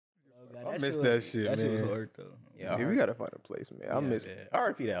I miss that shit, man. That shit was hard though. Yeah, we gotta find a place, man. I miss.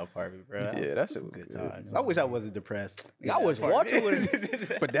 RP that apartment, bro. Yeah, that shit was good good. times. I wish I wasn't depressed. I was watching with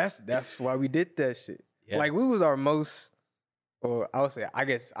it. But that's why we did that shit. Yeah. Like we was our most, or I would say, I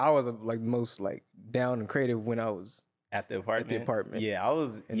guess I was like most like down and creative when I was at the apartment. Yeah, I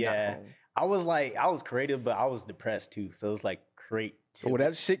was. Yeah, I was creative, but I was depressed too. So it was like creative. Oh,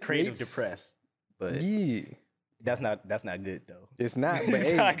 that shit creative creates, depressed. But yeah, that's not good though. it's not. But It's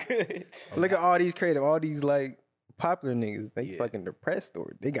hey, not good. look at all these creative, all these like popular niggas. They Yeah. fucking depressed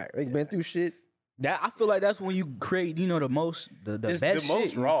or they been through shit. That I feel like that's when you create, you know, the most the It's best the most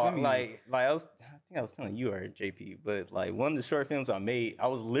shit, you raw. feel me? Like I think I was telling you or JP, but like one of the short films I made, I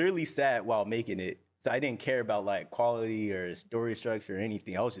was literally sad while making it. So I didn't care about like quality or story structure or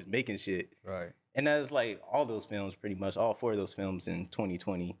anything. I was just making shit. right. And that's like all those films, pretty much all 4 of those films in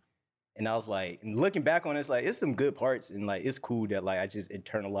 2020. And I was like, and looking back on it, it's like it's some good parts, and like it's cool that like I just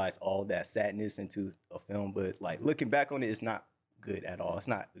internalized all that sadness into a film. But like looking back on it, it's not good at all. It's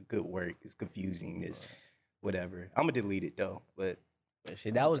not good work. It's confusing. It's whatever. I'm gonna delete it though. But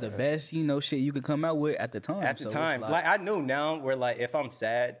Shit, that was the best, you know, shit you could come out with at the time. at the So it's time, like I know now where like if I'm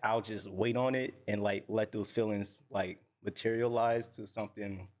sad, I'll just wait on it and like let those feelings like materialize to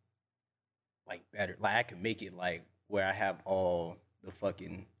something like better. Like I can make it like where I have all the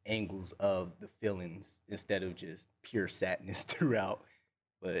fucking angles of the feelings instead of just pure sadness throughout.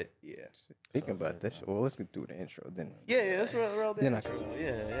 But yeah, Thinking about that shit. Well, let's get through the intro then. yeah, that's real. Then I can-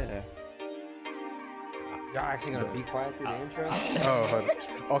 Yeah. Y'all actually gonna be quiet through the intro? Oh, hold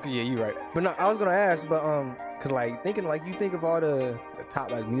on. Okay, yeah, you right. But no, I was gonna ask, but cause like thinking like you think of all the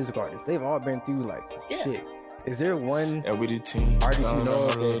top like music artists, they've all been through like some shit. Is there one Yeah, we the team. artist you know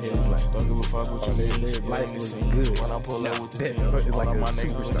of that is like, Don't give a fuck what you mean. their life Yeah, was listen, good? When I pull up with the That team, is like all of a my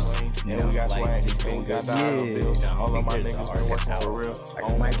niggas superstar. been clean. And we got swag, and we got dollar Yeah. bills. All of my There's niggas the been working artist for out. real. Like I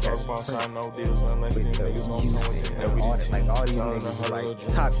don't Mike talk Jackson, about Prince, sign no deals unless them with the niggas gon' youth come with and it. Yeah, we all the that, team. like all these Telling niggas her are real like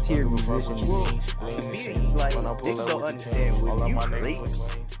dream. top tier Don't give a fuck musicians. what you mean. Me, like When I pull niggas up don't with the understand team, all when of you my niggas create. been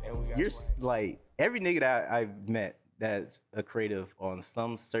clean. And we got You're like every nigga that I've met that's a creative on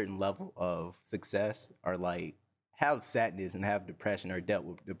some certain level of success are like have sadness and have depression or dealt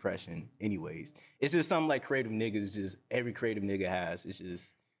with depression anyways. It's just something like creative niggas just every creative nigga has. It's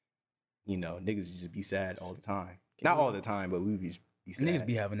just, you know, niggas just be sad all the time. Not all the time, but we be sad. niggas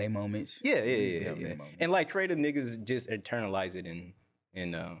be having their moments. Yeah. having their moments. And like creative niggas just internalize it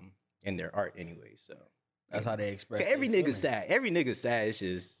in their art anyway. So That's how they express. every their nigga's feeling. sad. Every nigga's sad. It's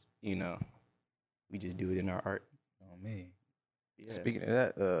just, you know, we just do it in our art. Oh man, Yeah. Speaking of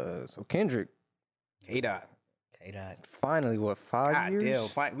that, so Kendrick K-Dot. K-Dot. finally what 5 God years? damn,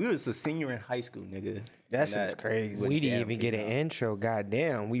 fine. We was a senior in high school, nigga. That And shit is crazy. We didn't damn even get an K-Dot. intro.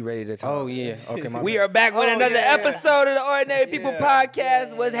 Goddamn, we ready to talk. Oh yeah, okay. My We bad. are back with Oh, another yeah. episode of the Ordinary People Yeah.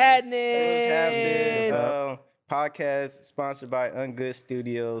 Podcast. What's happening? What's happening? Podcast sponsored by Ungood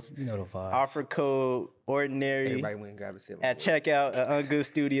Studios. You know the vibe. Offer code Ordinary Everybody went and grabbed a sip. at checkout at Ungood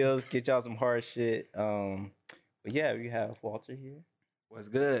Studios. Get y'all some hard shit. But yeah, we have Walter here. What's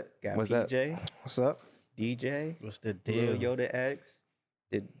good? Got What's up? PJ, What's up? DJ, What's the Lil deal? Yoda X,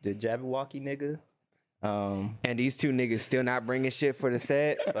 the Jabberwocky nigga. And these two niggas still not bringing shit for the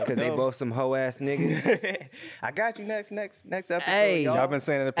set because they no. both some hoe ass niggas. I got you next episode. Hey, y'all. Y'all been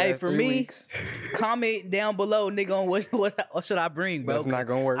saying it the past Hey, for 3 me, weeks. comment down below, nigga, on what should I bring, bro? That's not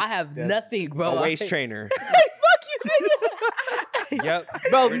gonna work. I have nothing, bro. A waist trainer. Yep,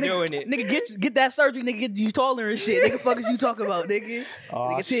 Bro, we're doing it. Nigga, get that surgery, nigga. Get you taller and shit. Nigga, fuck is you talking about, nigga?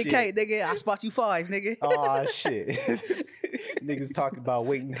 Aw, Nigga, 10K, shit. nigga. I spot you 5, nigga. Aw, shit. Niggas talking about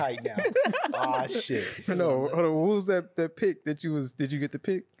weight and height now. Aw, shit. No, hold on. What was that pick that you was? Did you get the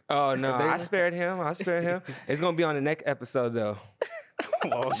pick? Oh no, I David? spared him. It's gonna be on the next episode though.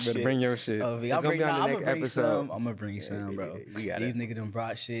 Oh, Better shit. bring your shit. I'm gonna be on the gonna next bring episode. some. I'm gonna bring you some, bro. we got These it. niggas done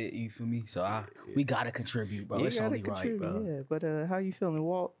brought shit. You feel me? So we gotta contribute, bro. It's only right, bro. Yeah, but how you feeling,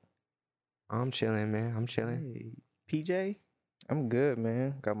 Walt? I'm chilling, man. I'm chilling. Hey, PJ? I'm good,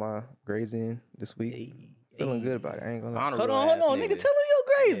 man. Got my grades in this week. Hey, Feeling good about it. I ain't gonna lie. Hold on, nigga. Tell them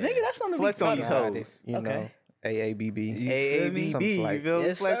your grades, Yeah. nigga. That's something to Flex be on proud these of. hoes. You Okay. know, AABB. You feel me? Something AABB, like- you feel me?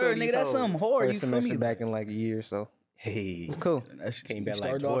 Yes, Flex sir, on these nigga. That's something hoes. hard. You First feel semester me? back in like a year, so Hey, it's cool. That's, Came you back like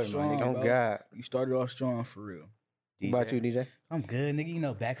started boy, off my strong, nigga. Oh bro. God. You started off strong for real. What about you, DJ? I'm good, nigga. You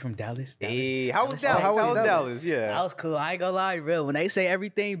know, back from Dallas. Hey, how was Dallas, Dallas? how was How was Dallas? Dallas? Yeah. That was cool. I ain't gonna lie, bro. When they say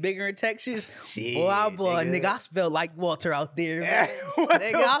everything bigger in Texas, Shit, boy, nigga. I felt like Walter out there. Yeah, bro. what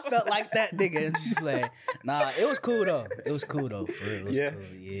Nigga, the I felt like that nigga. And just like, nah, it was cool though. It was cool though, for real. It was Yeah. cool,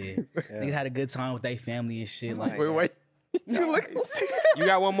 yeah. Niggas had a good time with their family and shit. Like, Wait. You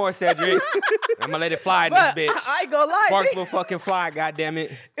got one more, Cedric. I'm gonna let it fly in this But bitch. I ain't gonna lie. Sparks will fucking fly,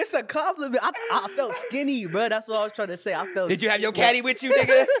 goddammit. It's a compliment. I felt skinny, bro. That's what I was trying to say. I felt. Did you have your caddy with you,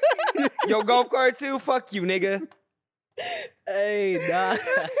 nigga? Your golf cart too? Fuck you, nigga. Hey,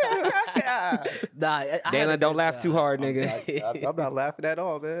 nah. Dalen, don't laugh too hard, nigga. I'm not laughing at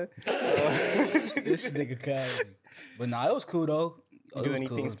all, man. This nigga crazy. But nah, it was cool though. You do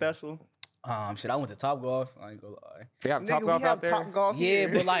anything special? Shit, I went to Top Golf. I ain't gonna lie. We have Top Golf out there. Top golf Yeah, here.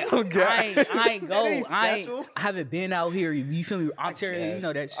 but like, I ain't go. ain't special. I haven't been out here. You feel me? Ontario, you guess,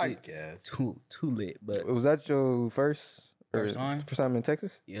 know that I shit. guess. Too lit. But Was that your first time? First time in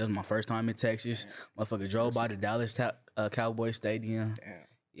Texas? yeah, it was my first time in Texas. Motherfucker drove by the Dallas Cowboy Stadium. Damn.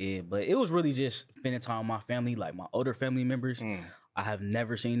 Yeah, but it was really just spending time with my family, like my older family members. I have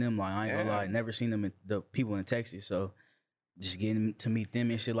never seen them. Like, I ain't gonna lie, never seen them, the people in Texas. So just getting to meet them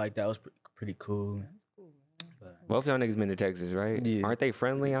and shit like that was pretty cool. Both y'all niggas been to Texas, right? Yeah. Aren't they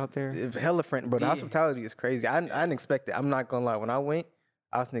friendly out there? It's hella friend, but the hospitality is crazy. I didn't expect it. I'm not gonna lie. When I went,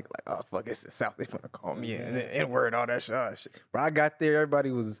 I was thinking like, oh fuck, it's the South. They finna call me in and word all that shit. But I got there,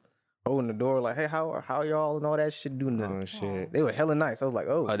 everybody was holding the door like, hey, how y'all and all that shit doing? Oh shit. They were hella nice. I was like,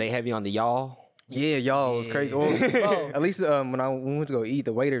 oh, Are they heavy on the y'all? yeah, y'all, it was crazy. Well, at least when I went to go eat,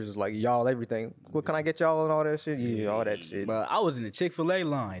 the waiters was like, y'all, everything. What can I get y'all and all that shit? Yeah, all that shit. But I was in the Chick-fil-A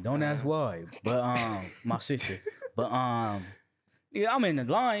line. Don't ask why. But my sister. But yeah, I'm in the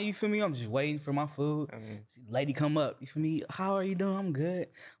line. You feel me? I'm just waiting for my food. Lady come up. You feel me? How are you doing? I'm good.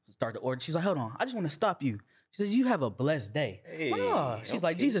 Start the order. She's like, hold on. I just want to stop you. She says, you have a blessed day. Hey, She's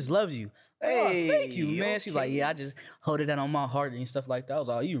like, Jesus loves you. Hey, thank you, man. She's like, yeah, I just hold it down on my heart and stuff like that. I was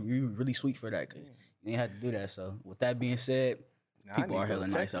like, you really sweet for that, because you ain't had to do that. So with that being said, people are hella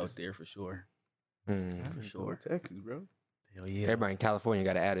nice out there for sure. For sure. Texas, bro. Hell yeah. Everybody in California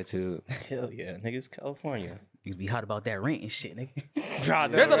got an attitude. Hell yeah, niggas, California. Niggas be hot about that rent and shit,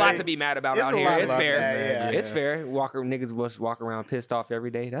 nigga. There's a lot to be mad about There's out a here. lot It's about fair. that, yeah. It's fair. Niggas was walk around pissed off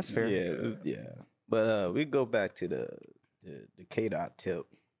every day. That's fair. Yeah. But we go back to the K-Dot tip.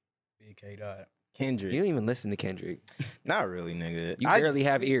 Big K-Dot. Kendrick. You don't even listen to Kendrick. Not really, nigga. You barely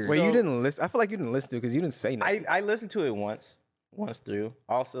have ears. Wait, you didn't listen? I feel like you didn't listen to it because you didn't say nothing. I listened to it once through.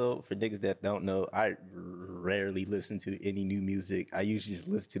 Also, for niggas that don't know, I rarely listen to any new music. I usually just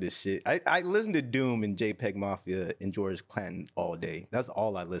listen to this shit. I listen to Doom and JPEG Mafia and George Clinton all day. That's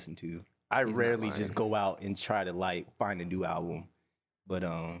all I listen to. I rarely just go out and try to like find a new album. But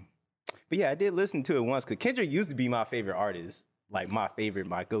yeah, I did listen to it once because Kendrick used to be my favorite artist. Like my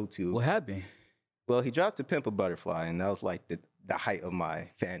go-to. What happened? Well, he dropped To Pimp a Butterfly, and that was like the height of my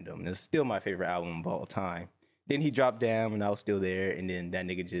fandom. It's still my favorite album of all time. Then he dropped Damn, and I was still there, and then that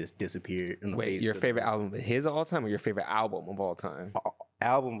nigga just disappeared. Wait, your favorite album of his of all time or your favorite album of all time?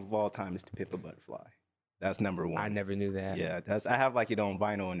 Album of all time is To Pimp a Butterfly. That's number one. I never knew that. Yeah, I have like it on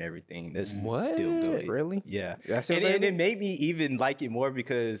vinyl and everything. That's What? still good. Really? Yeah. That's your And favorite? it made me even like it more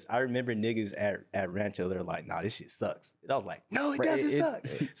because I remember niggas at Rancho, they're like, nah, this shit sucks. And I was like, no, it doesn't suck.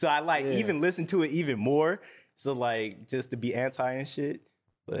 So I like even listened to it even more. So like just to be anti and shit.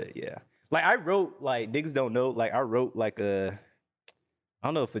 But yeah. Like I wrote, like niggas don't know, like I wrote like I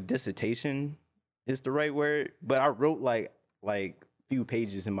don't know if a dissertation is the right word, but I wrote like few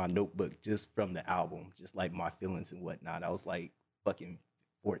pages in my notebook just from the album, just like my feelings and whatnot. I was like fucking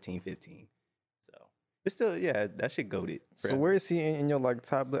 14, 15. So it's still, yeah, that shit goated. So where is he in your like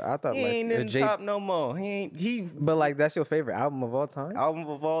top? I thought He like ain't in the top no more. But like that's your favorite album of all time? Album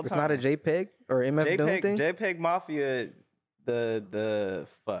of all It's time. not a JPEG or MF Doom thing? JPEG Mafia, the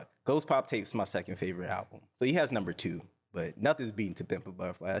Ghost Pop Tape's my second favorite album. So he has number 2. But nothing's beating To Pimp a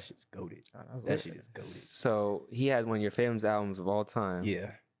Butterfly. That shit's goated. That shit is goated. So he has one of your favorite albums of all time.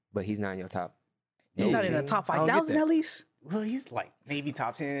 Yeah. But he's not in your top. He's not in the top I don't get 5,000 that. at least? Well, he's like maybe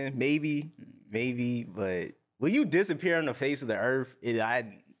top 10, maybe. But when you disappear on the face of the earth,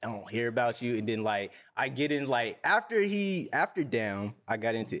 I don't hear about you. And then like I get in like after Down, I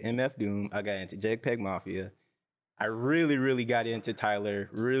got into MF Doom, I got into JPEG Mafia. I really, really got into Tyler,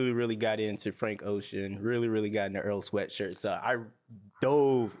 really, really got into Frank Ocean, really, really got into Earl Sweatshirt. So I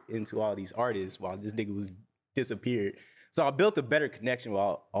dove into all these artists while this nigga was disappeared. So I built a better connection with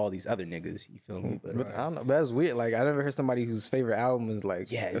all these other niggas. You feel me? But I don't know. But that's weird. Like I never heard somebody whose favorite album is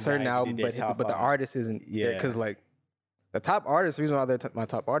like a certain album, but the artist isn't. Yeah, because like the top artists, the reason why they're my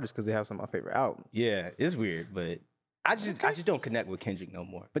top artists because they have some of my favorite albums. Yeah, it's weird, but I just don't connect with Kendrick no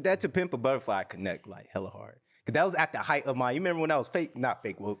more. But that To Pimp a Butterfly I connect like hella hard. Cause that was at the height of my. You remember when I was not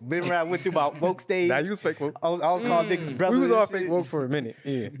fake woke. Remember when I went through my woke stage? Nah, you was fake woke. I was called niggas brothers. We was and all shit. fake woke for a minute.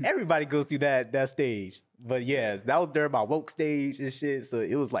 Yeah. Everybody goes through that stage. But yeah, that was during my woke stage and shit. So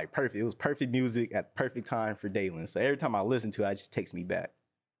it was like perfect. It was perfect music at the perfect time for Dalen. So every time I listen to it, it just takes me back.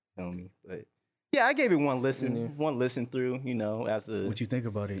 You know what I mean? But yeah, I gave it one listen through, you know, as a What you think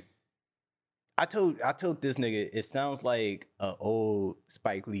about it? I told this nigga it sounds like an old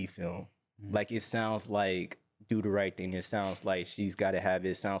Spike Lee film. Like it sounds like Do the Right Thing. It sounds like She's Gotta Have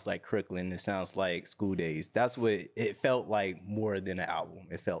It. It sounds like Crooklyn. It sounds like School Days. That's what it felt like more than an album.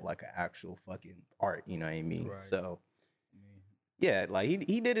 It felt like an actual fucking art, you know what I mean? Right. So yeah, like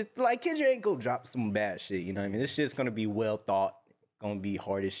he did it. Like Kendrick ain't go drop some bad shit, you know what I mean? This shit's gonna be well thought. Gonna be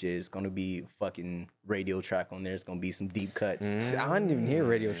hard as shit. It's gonna be fucking radio track on there. It's gonna be some deep cuts. I didn't even hear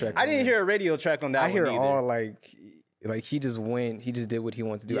radio track. I didn't hear a radio track on that. I one hear either. all like he just went. He just did what he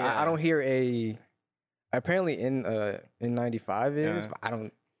wants to do. Yeah. I don't hear a. Apparently in 95 is. But I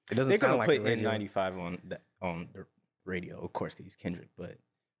don't. It doesn't They're sound gonna like put a radio. N95 on the radio, of course, because he's Kendrick.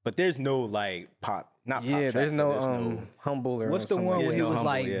 But there's no like pop. Not pop Yeah, track, there's but no humble or What's the something one like where that. he was Humble,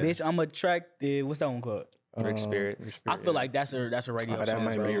 like, yeah. "Bitch, I'm attracted." What's that one called? Rick Spirit. I feel like that's a radio that song.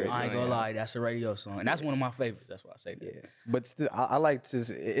 might Bro. be a I radio ain't gonna song. lie, that's a radio song, and that's one of my favorites. That's why I say that. Yeah. But still, I like to.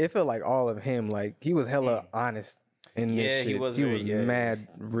 It felt like all of him. Like he was hella honest in this Yeah, shit. he was He very- was yeah. mad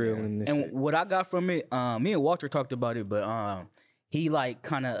real in this And shit. what I got from it, me and Walter talked about it, but he like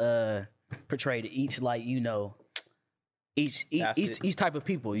kind of portrayed each like That's it. each type of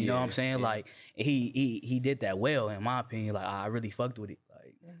people. You know what I'm Yeah, saying? yeah. Like he did that well, in my opinion. Like I really fucked with it.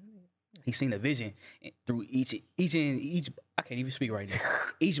 Like he seen a vision through each. I can't even speak right now.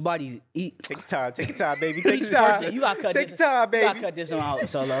 Each body. Take your time, baby. Take Each your time. person, you gotta cut Take this. your time, You gotta baby. cut this one out,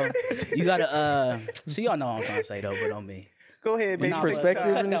 Solo. You gotta see, y'all know what I'm trying to say though, but on me. Go ahead, baby. His Nah, Take your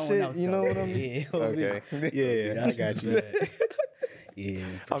perspective time. and that one shit, out, you know though. what I mean? Yeah. Okay. Yeah, I got you. Yeah.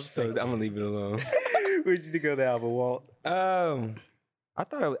 I'm gonna leave it alone. What'd you think of the album, Walt? I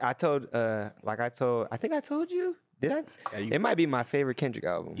thought I think I told you. Did I? Yeah, you- It might be my favorite Kendrick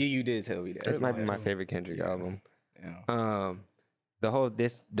album. Yeah, you did tell me that. This might be my favorite Kendrick album. Yeah. The whole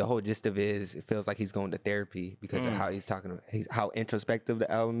gist of it is it feels like he's going to therapy because of how he's talking, how introspective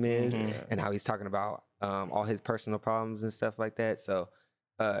the album is, and how he's talking about all his personal problems and stuff like that. So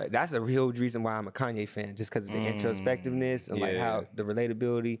that's a real reason why I'm a Kanye fan, just because of the introspectiveness and like how the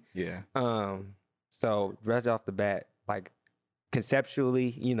relatability. Yeah. So right off the bat, like conceptually,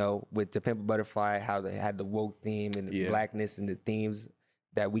 you know, with The Pimp a Butterfly, how they had the woke theme and the blackness and the themes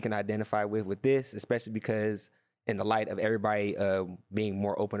that we can identify with this, especially because in the light of everybody being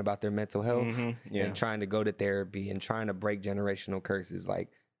more open about their mental health and trying to go to therapy and trying to break generational curses, like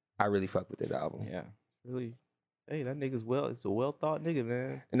I really fuck with this album. Yeah. Really. Hey, that nigga's it's a well thought nigga,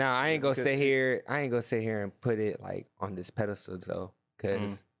 man. Now I ain't gonna sit here and put it like on this pedestal though,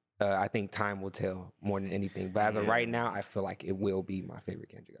 because I think time will tell more than anything. But as of right now, I feel like it will be my favorite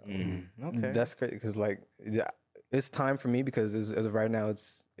Kendrick album. Okay. That's crazy because like it's time for me because as of right now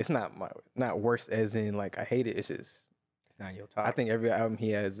it's not worse as in like I hate it. It's just It's not your top. I think every album he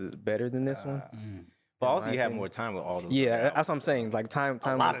has is better than this one. But in also my you have opinion. more time with all those. Yeah, other that's what I'm saying. Like time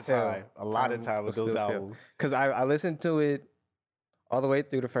A lot will of tell. time. A lot of time with those albums. Because I listened to it all the way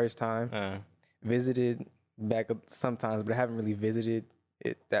through the first time. Visited back sometimes, but I haven't really visited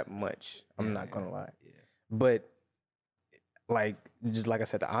it that much. I'm not gonna lie. Yeah. But like just like I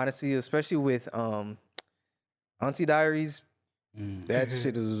said, the honesty, especially with Auntie Diaries, that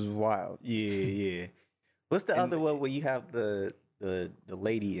shit was wild. Yeah. What's the other one where you have the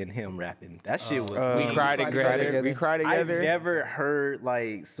lady and him rapping? That shit was. We We cried together. We cried I've together. never heard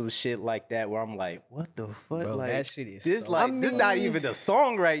like some shit like that where I'm like, what the fuck? Bro, like that shit is this so like this not mean- even a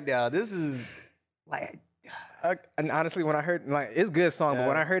song right now. This is like And honestly, when I heard like it's a good song, but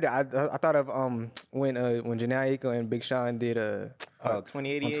when I heard it, I thought of when Janae Aiko and Big Sean did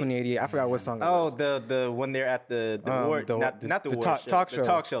 2088. on 2088. I forgot what song. It Oh, was. the one there at the award, not the the award talk- show, talk the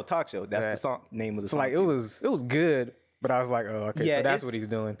show. talk show. That's the That- song name of the So song. like too. it was good, but I was like, oh, okay, so that's what he's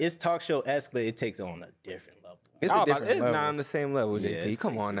doing. It's talk show esque, but it takes on a different level. It's Oh, a but different it's level. not on the same level, Yeah, JP. it's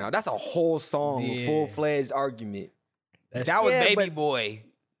Come like on now. That's a whole song, Yeah. full-fledged argument. That's- That was Yeah, Baby but- Boy.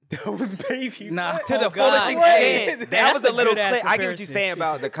 That was baby. Nah, To the oh, fullest God. extent. That That's was a little good-ass clip. I get what you're comparison. saying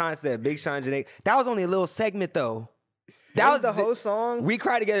about the concept, Big Sean, Janae. That was only a little segment though. That was the whole song. We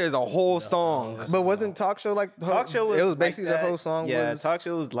Cry Together is a whole song. But wasn't talk show like the whole, Talk show was It was like basically that. the whole song. Yeah, was talk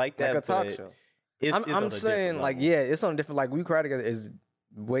show was like that. like a talk but show. It's on a I'm different saying like level. yeah, it's on different. Like We Cry Together is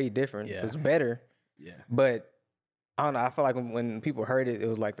way different. Yeah. It's better, Yeah. but I don't know. I feel like when people heard it, it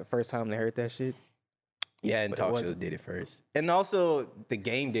was like the first time they heard that shit. Yeah, and But it Talk Show wasn't. did it first. And also, The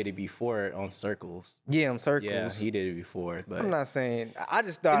Game did it before on Circles. Yeah, on Circles. Yeah, he did it before. But I'm not saying. I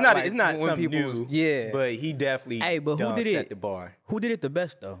just thought it's not when something people new. was, yeah. But he definitely Hey, but who did set it? the bar. Who did it the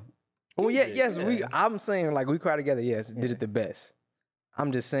best though? Well, yeah, Kendrick, yes, yeah. I'm saying like we cried together. Yes, did it the best.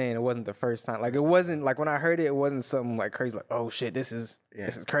 I'm just saying it wasn't the first time. Like it wasn't like when I heard it, it wasn't something like crazy. Like oh shit, this is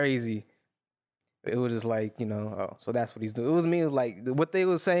crazy. It was just like oh, so that's what he's doing. It was me. It was like what they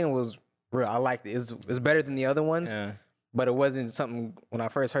was saying was real. I liked it. It's better than the other ones. Yeah. But it wasn't something when I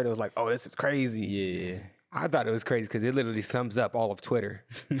first heard it. It was like oh, this is crazy. Yeah. I thought it was crazy because it literally sums up all of Twitter.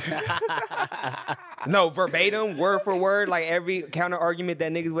 No, verbatim, word for word, like every counter argument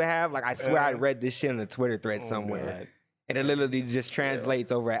that niggas would have. Like I swear I read this shit on a Twitter thread somewhere. God. And it literally just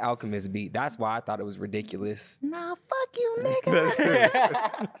translates over at Alchemist beat. That's why I thought it was ridiculous. Nah, fuck you,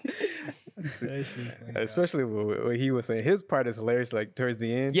 nigga. Especially what he was saying. His part is hilarious. Like towards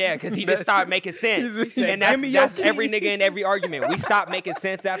the end. Yeah, because he just started making sense. He said, And "Give me your that's every nigga in every argument. We stop making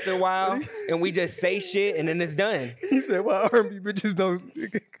sense after a while, and we just say shit, and then it's done. He said, "Well, R&B bitches don't."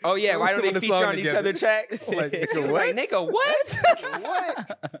 Oh yeah, why don't they on the feature song on each together. other tracks? Like, nigga, She was what? like, nigga, what?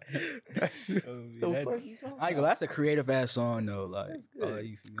 I ain't gonna. That's a creative ass song though. Like,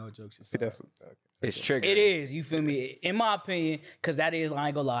 you feel me? No jokes See, aside. that's what. It's triggered. It is. You feel me? In my opinion, because that is. I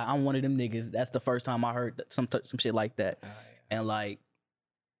ain't gonna lie. I'm one of them niggas. That's the first time I heard some shit like that, and like.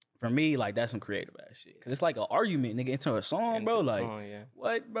 For me, like that's some creative ass shit. Cause it's like an argument, nigga, into a song, bro. Like,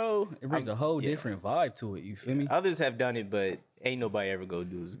 what, bro? It brings a whole different vibe to it. You feel me? Others have done it, but ain't nobody ever gonna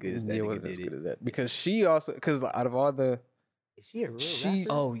do as good as that Yeah, nigga wasn't as did good it. as that because she also out of all the Is she a real she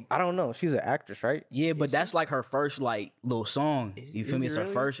Oh, I don't know. She's an actress, right? yeah, but that's like her first like little song. You feel is me? it It's her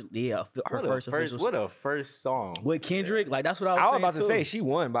really? first, her first official. What a first song. With Kendrick, like that's what I was I was saying about to too. say she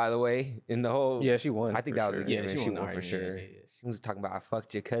won, by the way, in the whole. Yeah, she won. I think for that was sure. a given. Yeah, she she won won for already, sure. yeah. She was talking about I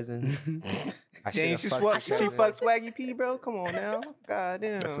fucked your cousin. I Dang, should've fucked your she cousin. fucked Swaggy P, bro. Come on now. God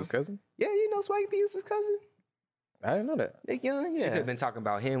damn. That's his cousin. Yeah, you know Swaggy P is his cousin. I didn't know that. They young, She yeah. could have been talking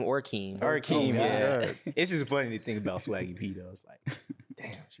about him or Keem. Or Keem, God. yeah. It's just funny to think about Swaggy P though. It's like,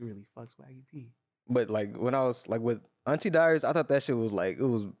 damn, she really fucked Swaggy P. But like when I was like with Auntie Diaries, I thought that shit was like it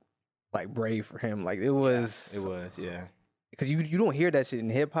was like brave for him. Like it was It was, yeah. because you don't hear that shit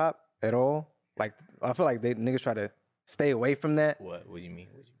in hip hop at all. Like I feel like they niggas try to stay away from that. What do you mean?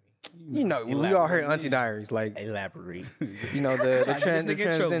 You know, we all heard Auntie Diaries, like Elaborate. you know the Trying to get this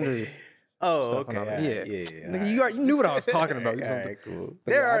nigga in trouble. transgender. Oh, Stuff okay. and all that. Yeah. Yeah. Yeah. Nigga, you knew what I was talking about. You All something- right, cool.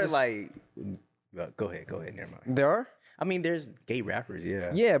 But There yeah, I are just- like, well, go ahead. Never mind. There are. I mean, there's gay rappers.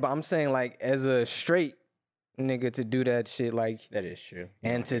 Yeah. Yeah, but I'm saying like as a straight nigga to do that shit, like That is true.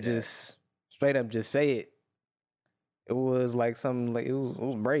 and to just straight up just say it, it was like something like it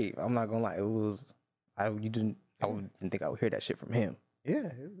was brave. I'm not gonna lie, it was. I didn't think I would hear that shit from him. Yeah,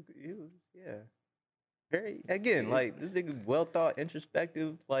 it was yeah. Very again, like this nigga well thought,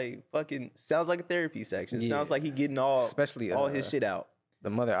 introspective, like fucking sounds like a therapy section. Yeah. Sounds like he getting all Especially all his shit out. The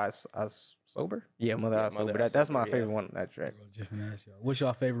Mother I sober. Yeah, Mother I sober. Mother I That's my Sober, yeah. favorite one on that track. Bro, just gonna ask y'all, what's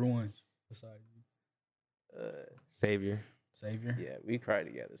your favorite ones besides you? Savior. Savior? Yeah, we cried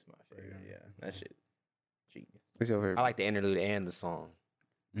together. It's my favorite. Yeah, that shit genius. What's your favorite? I like the interlude and the song.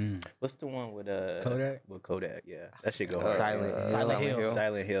 What's the one with Kodak? With Kodak, yeah, that shit go hard. Silent- too. Silent Hill.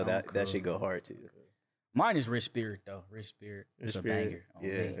 Silent Hill. That cool. shit go hard too. Mine is Rich Spirit though. Rich Spirit. It's a banger. on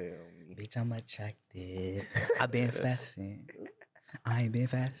Yeah. me. Bitch, I'm attracted. I've been fasting. I ain't been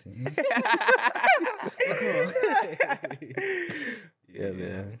fasting. Yeah,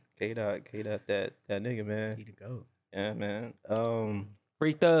 man. K-Dot, that nigga, man. Need to go. Yeah, man.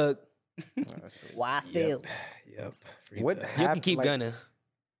 Free Thug. Why Yep. Free What Thug. You can keep gunning.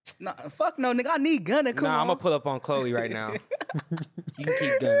 Nah, fuck no, nigga. I need Gunna. Come Nah, on. I'm gonna pull up on Chloe right now. You can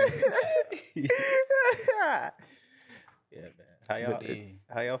keep gunning. Yeah, man.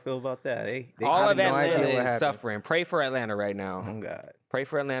 How y'all feel about that? They All of have no idea Atlanta what is happened. suffering. Pray for Atlanta right now. Oh God. Pray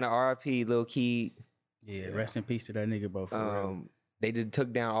for Atlanta. RIP, Lil Key. Yeah, rest in peace to that nigga, bro. For real. They just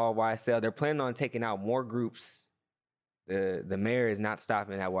took down all YSL. They're planning on taking out more groups. The mayor is not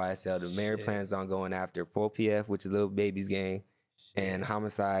stopping at YSL. The mayor Shit. plans on going after 4PF, which is Lil Baby's gang, and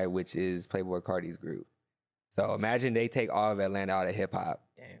Homicide, which is Playboy Cardi's group. So imagine they take all of Atlanta out of hip hop.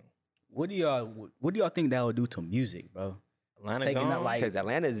 Damn. What do y'all think that would do to music, bro? Atlanta Taking that, gone? like- Because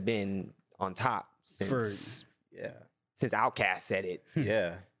Atlanta's been on top since Yeah. Outkast said it.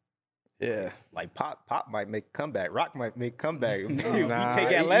 Yeah. Yeah. Like pop might make a comeback. Rock might make a comeback. If Nah, you take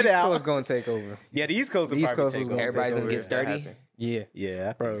the Atlanta East out. Coast gonna take over. Yeah, the East Coast will The East probably Coast take was over. gonna Everybody's take gonna over get if that sturdy? happened. Yeah. Yeah,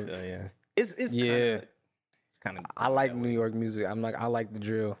 I Bro. think so, yeah. It's Yeah. It's kind of I like New York music. I like the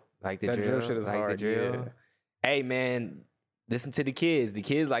drill. Like the That drill, drill shit is like hard, the drill. yeah. Hey man, listen to the kids. The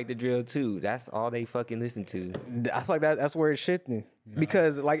kids like the drill too. That's all they fucking listen to. I feel like that's where it's shifting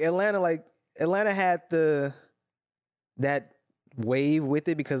because like Atlanta had that wave with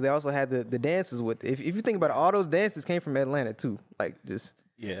it because they also had the dances with it. If you think about it, all those dances came from Atlanta too. Like just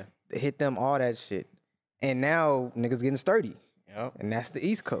Yeah. they hit them all that shit, and now niggas getting sturdy, Yep. and that's the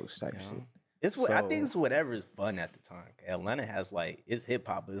East Coast type shit. It's what I So- think it's whatever is fun at the time. Atlanta has like it's hip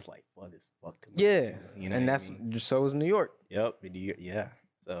hop, but it's like fun as fuck to listen Yeah, to, you know and what I that's mean? so is New York. Yep. Yeah.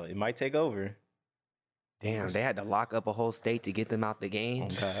 So it might take over. Damn, they had to lock up a whole state to get them out the game.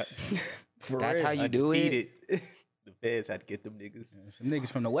 Okay. That's how you do it. Undefeated. The feds had to get them niggas. Some niggas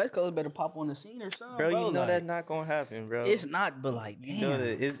from the West Coast better pop on the scene or something, Bro, you know like, that's not gonna happen, bro. It's not, but like, you know damn.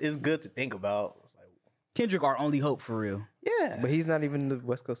 that it's good to think about. It's like, Kendrick our only hope for real. yeah, But he's not even the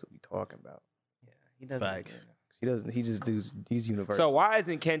West Coast that we talking about. he doesn't. Facts. He doesn't. He just does. He's universal. So why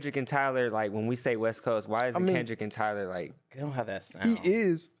isn't Kendrick and Tyler like when we say West Coast? Why isn't mean- Kendrick and Tyler like? They don't have that sound. he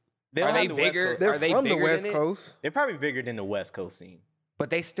is. They Are don't they have the West bigger? Coast- They're Are they from the bigger West than it? Coast. They're probably bigger than the West Coast scene. But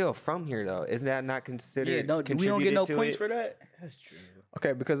they still from here though. Isn't that not considered? Yeah, we don't get no contributed to points it? for that. That's true.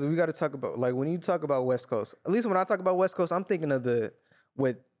 Okay, because we got to talk about like when you talk about West Coast. At least when I talk about West Coast, I'm thinking of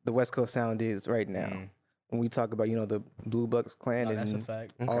what the West Coast sound is right now. Mm. When we talk about the Blue Bucks Clan No, and that's a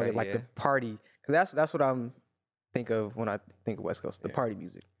fact. all Okay, the like yeah. the party, because that's what I'm think of when I think of West Coast, the Yeah. party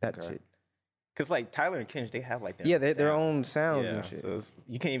music, that Okay. shit. Cause like Tyler and Kendrick, they have like that. Yeah, their own sounds Yeah, and shit. so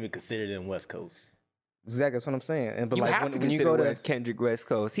you can't even consider them West Coast. Exactly, that's what I'm saying. And but You like have when to you consider go to, Kendrick West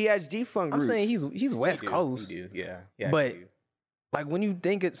Coast. He has G-Funk I'm roots. saying he's West He do, Coast. He do, yeah. But like when you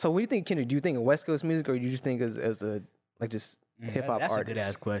think it, so when you think Kendrick, do you think of West Coast music or you just think as a like just hip hop That's artist? a good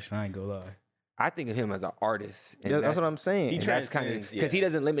ass question. I ain't gonna lie. I think of him as an artist. and That's what I'm saying. He And that's kind of transcends, because he yeah.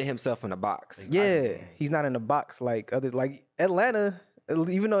 doesn't limit himself in a box. Yeah, he's not in a box like other like Atlanta.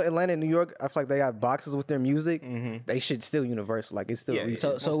 Even though Atlanta and New York, I feel like they got boxes with their music. They should still universal. Like it's still. Yeah, yeah.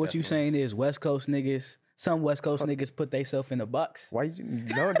 research. So what you saying is West Coast niggas? Some West Coast niggas put themselves in a box. Why you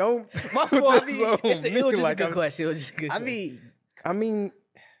no don't? My put fault. this on It was me just like a good I'm- question. It was just a good I question. mean, I mean,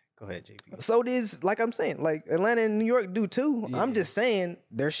 go ahead, JP. so does like I'm saying, like Atlanta and New York do too. I'm Yeah. just saying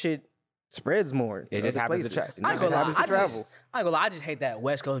their shit spreads more. It to just other happens to places. tra- I It ain't just gonna lie. happens to travel. I ain't gonna lie. I just hate that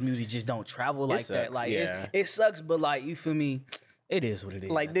West Coast music just don't travel like that. sucks, Like yeah. it sucks, but like you feel me? It is what it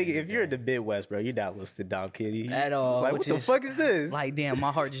is. Like at the nigga, end if of you're in the the Midwest, bro, you're not listening to Dom Kitty At all, Like, which what the is- fuck is this? day. Like damn,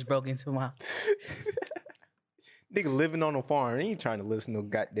 my heart just broke into my. nigga living on a farm, he ain't trying to listen to no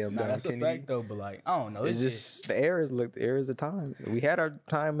goddamn Nah, Dom that's a Kennedy. fact though. But like I don't know. It's It's just the eras. Look, the eras of time. We had our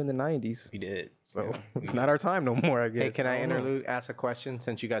time in the '90s, We did. so Yeah, it's not our time no more. I guess. Hey, can I don't know. interlude ask a question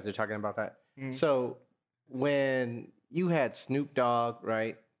since you guys are talking about that? Mhm. So when you had Snoop Dogg,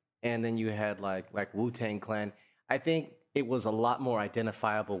 right, and then you had like Wu-Tang Clan, I think it was a lot more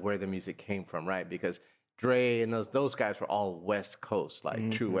identifiable where the music came from, right? Because Dre and those guys were all West Coast,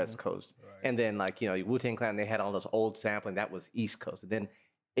 like true West Coast. And then like, Wu-Tang Clan, they had all those old sampling, that was East Coast. And then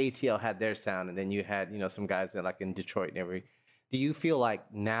ATL had their sound, and then you had, some guys that like in Detroit and every. Do you feel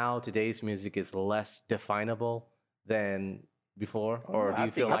like now today's music is less definable than before? Or do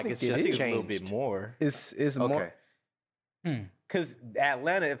you feel like it's just a changed? little bit more? It's Okay. more. Because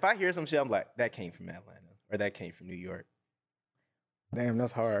Atlanta, if I hear some shit, I'm like, that came from Atlanta or that came from New York. Damn,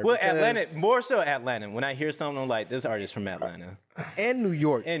 that's hard. Well, because- Atlanta, more so Atlanta. When I hear something, I'm like, this artist from Atlanta and New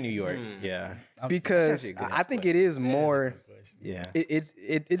York, and New York. Yeah, because actually a good I ass think it is more. yeah.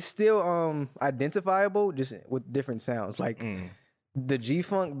 It's still identifiable, just with different sounds. Like the G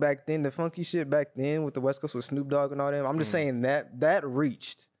Funk back then, the funky shit back then with the West Coast with Snoop Dogg and all them. I'm just saying that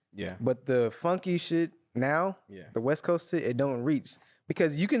reached, Yeah, but the funky shit now, yeah. the West Coast shit, it don't reach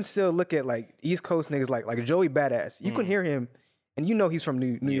because you can still look at like East Coast niggas like Joey Badass. You can hear him, and he's from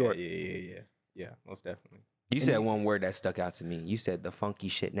New York. Yeah, most definitely. You said one word that stuck out to me. You said the funky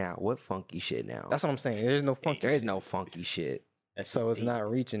shit now. What funky shit now? That's what I'm saying. There's no funky. There is shit. no funky shit. That's So it's deep. not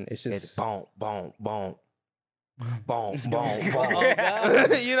reaching. It's just It's boom, boom, boom. Boom, boom, boom. Oh,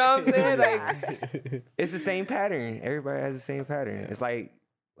 God. You know what I'm saying? Like, it's the same pattern. Everybody has the same pattern. It's like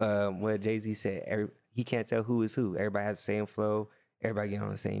what Jay-Z said. He can't tell who is who. Everybody has the same flow. Everybody get on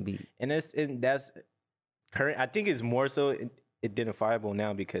the same beat. And that's current. I think it's more so identifiable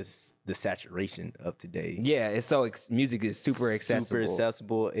now because the saturation of today. Yeah, it's so music is super accessible. Super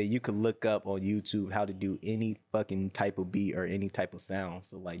accessible, and you can look up on YouTube how to do any fucking type of beat or any type of sound.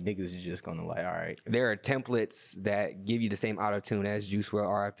 So like niggas is just gonna like, all right, There are templates that give you the same auto tune as Juice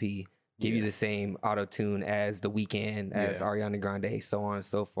WRLD RIP, give you the same auto tune as The Weeknd, as Ariana Grande, so on and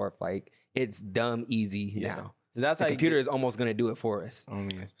so forth. Like it's dumb easy now. So that's The how computer is almost gonna do it for us. I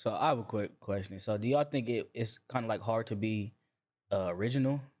mean, So I have a quick question. So do y'all think it's kind of like hard to be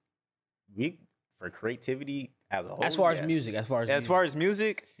original? we for creativity, as a whole. As far as yes. music, as far as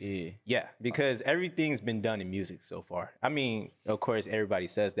music, yeah. because everything's been done in music so far. I mean, of course, everybody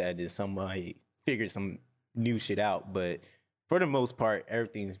says that and somebody figured some new shit out, but for the most part,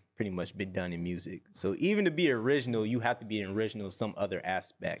 everything's pretty much been done in music. So even to be original, you have to be original some other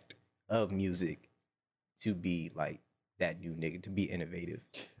aspect of music to be like that new nigga, to be innovative.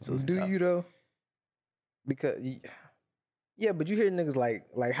 So it's Do tough. you though? Because yeah, but you hear niggas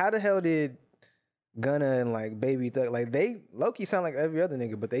like how the hell did Gunna and like Baby Thug, like they low-key sound like every other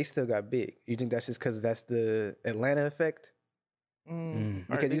nigga, but they still got big. You think that's just because that's the Atlanta effect?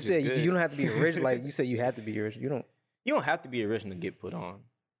 Because you said you don't have to be original. Like you said, you have to be original. You don't have to be original to get put on.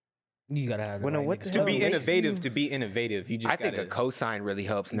 You gotta have the Well, no, right what niggas. the To hell be makes innovative, you- to be innovative, you just I think gotta, a cosign really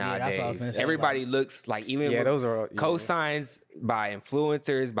helps Yeah, that's what I was nowadays. gonna say. Everybody looks like even Yeah, with those are all, yeah. cosigns by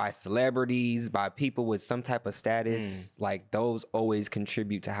influencers, by celebrities, by people with some type of status. Like those always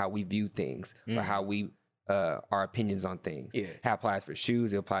contribute to how we view things or how we our opinions on things. Yeah. That applies for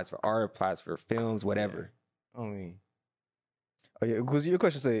shoes, it applies for art, it applies for films, whatever. I mean, Oh yeah, because your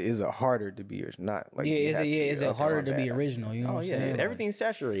question said, is it harder to be yours? Not like do you have to be is it yours? harder My to be bad. original? You know oh what I'm yeah, saying? Like, everything's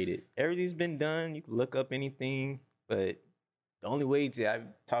saturated. Everything's been done. You can look up anything, but the only way to, I've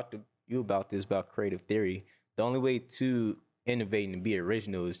talked to you about this, about creative theory. The only way to innovate and be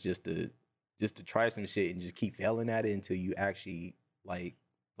original is just to try some shit and just keep failing at it until you actually like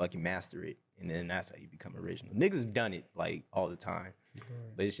fucking master it, and then that's how you become original. Niggas have done it like all the time,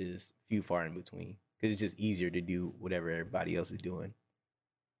 but it's just few far in between because it's just easier to do whatever everybody else is doing.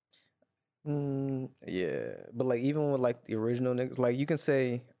 Yeah, but like even with like the original niggas, like you can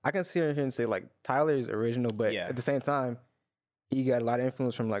say I can sit here and say like Tyler is original, but Yeah. at the same time, he got a lot of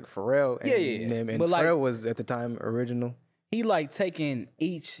influence from like Pharrell and them, and But, like- Pharrell was at the time original. he like taking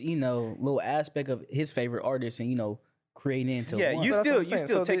each little aspect of his favorite artist and creating into Yeah, one. you So that's what still I'm saying.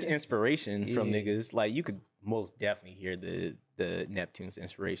 So take the- inspiration from Yeah. niggas. Like you could most definitely hear the Neptune's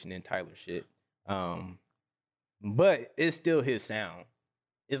inspiration in Tyler shit. But it's still his sound.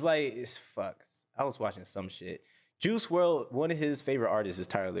 It's like it's fuck. I was watching some shit. Juice WRLD, one of his favorite artists is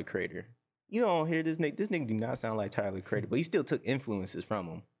Tyler the Creator. You don't hear this nigga. This nigga do not sound like Tyler the Creator, but he still took influences from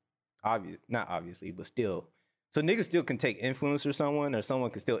him. Not obviously, but still. So niggas still can take influence from someone, or someone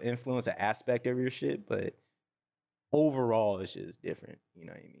can still influence an aspect of your shit, but overall, it's just different. You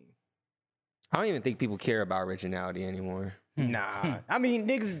know what I mean? I don't even think people care about originality anymore. Nah. I mean,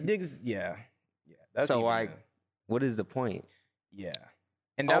 niggas, yeah. That's So even like, what is the point? yeah.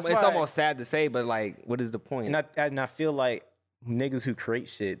 And that's It's why, almost sad to say, but like, what is the point? and I feel like niggas who create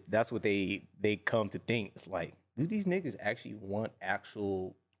shit, that's what they come to think. It's like, do these niggas actually want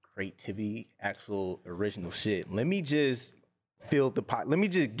actual creativity, actual original shit? Let me just fill the pot. Let me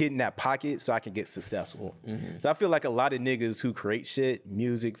just get in that pocket so I can get successful. So I feel like a lot of niggas who create shit,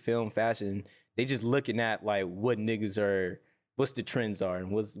 music, film, fashion, they just looking at like what niggas are, what's the trends are and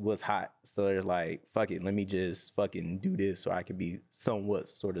what's hot. So they're like, fuck it, let me just fucking do this so I can be somewhat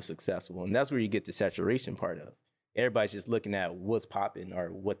sort of successful. And that's where you get the saturation part of. Everybody's just looking at what's popping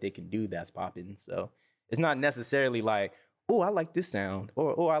or what they can do that's popping. So it's not necessarily like, oh, I like this sound,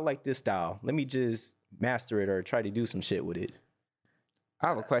 or oh, I like this style. Let me just master it or try to do some shit with it. I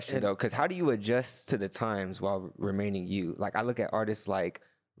have a question though, because how do you adjust to the times while remaining you? Like I look at artists like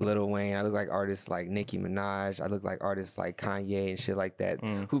Lil Wayne, I look like artists like Nicki Minaj, I look like artists like Kanye and shit like that,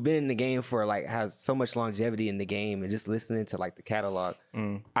 who've been in the game for like has so much longevity in the game, and just listening to like the catalog.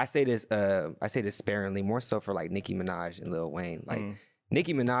 I say this sparingly, more so for like Nicki Minaj and Lil Wayne. Like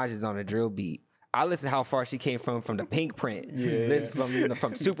Nicki Minaj is on a drill beat. I listen to how far she came from the Pink Print, listen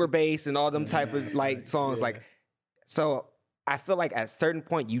from Super Bass and all them type of like songs. Like, so I feel like at a certain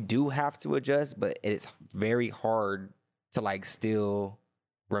point you do have to adjust, but it's very hard to like still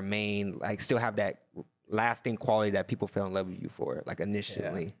remain, like still have that lasting quality that people fell in love with you for, like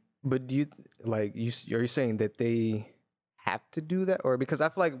initially. But do you like are you saying that they have to do that, or because I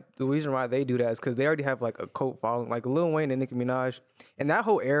feel like the reason why they do that is because they already have like a cult following, like Lil Wayne and Nicki Minaj, and that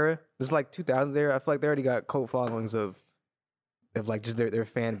whole era, this like 2000s era. I feel like they already got cult followings of like just their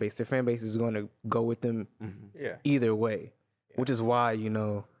fan base. Their fan base is going to go with them either way, which is why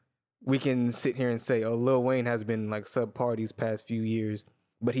we can sit here and say, oh, Lil Wayne has been like subpar these past few years,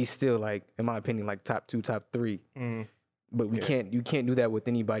 but he's still like, in my opinion, like top 2, top 3. But you can't do that with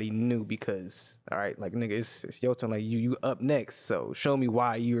anybody new because, all right, like nigga, it's your turn. Like you up next, so show me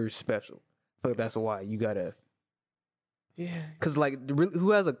why you're special. I feel like that's why you gotta. Yeah. Cause like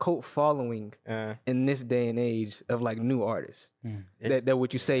who has a cult following in this day and age of like new artists? That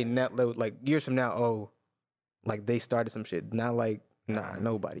what you say now, like years from now, oh, like they started some shit. Not like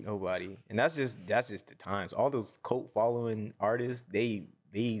nobody. And that's just the times. All those cult following artists, they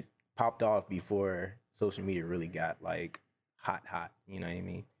popped off before social media really got like hot. You know what I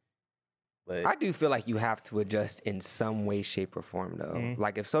mean? But I do feel like you have to adjust in some way, shape, or form, though. Mm-hmm.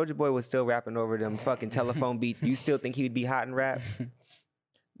 Like if Soulja Boy was still rapping over them fucking telephone beats, do you still think he would be hot in rap?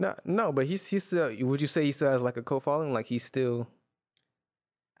 No, but he's still. Would you say he still has like a co-following? Like he's still.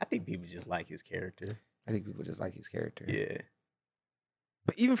 I think people just like his character. I think people just like his character. Yeah.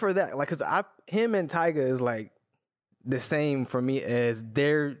 But even for that, like, cause him and Tyga is like the same for me as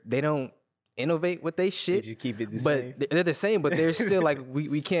they don't innovate with they They shit, just keep it the but same. they're the same. But they're still like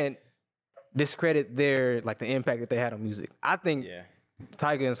we can't discredit their like the impact that they had on music. I think Yeah.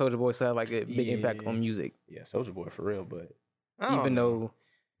 Tyga and Soulja Boy still had like a big impact on music, Yeah, Soulja Boy for real, but I don't even know.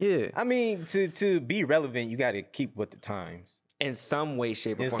 though, yeah. I mean, to be relevant, you got to keep with the times. In some way,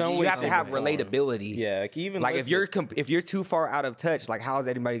 shape, or In form. some You way, have to shape, have or form. relatability. Yeah, like even Like listen- if you're too far out of touch, like how is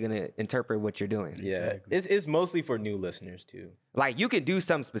anybody gonna interpret what you're doing? yeah, it's mostly for new listeners too. Like you can do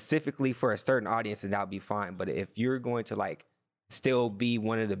something specifically for a certain audience and that'll be fine. But if you're going to like still be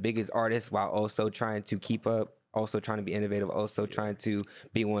one of the biggest artists while also trying to keep up, also trying to be innovative, also trying to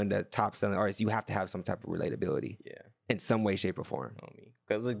be one of the top selling artists, you have to have some type of relatability Yeah, in some way, shape, or form.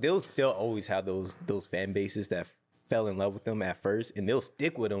 because like they'll still always have those fan bases that fell in love with them at first, and they'll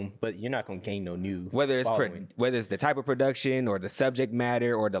stick with them. But you're not gonna gain no new Whether it's following. whether it's the type of production or the subject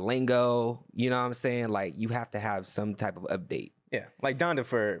matter or the lingo, you know what I'm saying? Like you have to have some type of update. Yeah, like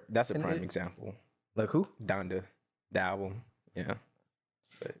Donda that's a prime example. Like who? Donda, the album. Yeah,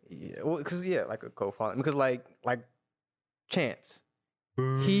 Yeah, well, cause yeah, like a co-following. Because like Chance,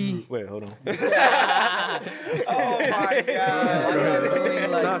 he. wait, hold on. Oh my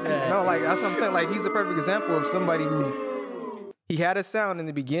god! No, like that's what I'm saying. Like he's the perfect example of somebody who he had a sound in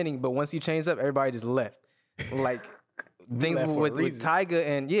the beginning, but once he changed up, everybody just left. Like things left for a with reason. Tyga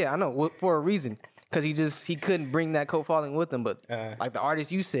and yeah, I know for a reason because he couldn't bring that co-following with him. But like the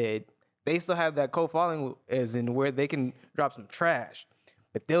artists you said, they still have that co-following as in where they can drop some trash,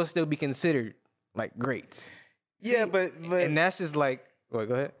 but they'll still be considered like greats. Yeah, but And that's just like, well,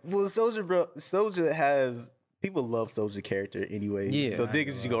 go ahead. well, Soulja has people love Soulja character anyway. Yeah. So niggas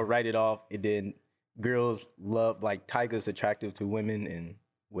just gonna write it off, and then girls love like Tyga's attractive to women and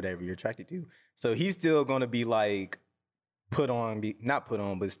whatever you're attracted to. So he's still gonna be like not put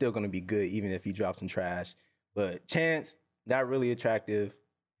on, but still gonna be good even if he drops some trash. But Chance, not really attractive.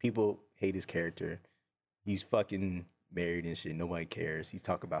 People hate his character. He's fucking married and shit. Nobody cares. He's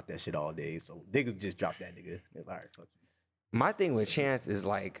talking about that shit all day. So niggas just drop that nigga. They're like, all right, fuck you. My thing with Chance is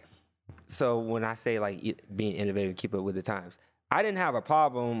like, so when I say like being innovative, keep up with the times, I didn't have a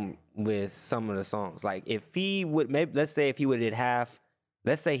problem with some of the songs. Like if he would, maybe let's say if he would have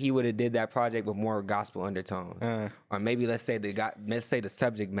did that project with more gospel undertones, or maybe let's say the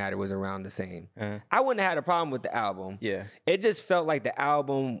subject matter was around the same. I wouldn't have had a problem with the album. Yeah. It just felt like the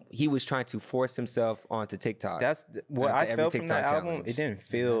album he was trying to force himself onto TikTok. That's what Onto I every felt from TikTok that album. challenge. It didn't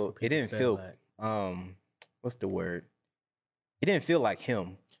feel what's the word? It didn't feel like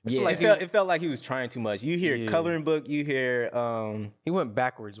him. Yeah. It felt like he was trying too much. You hear Yeah. Coloring Book, you hear He went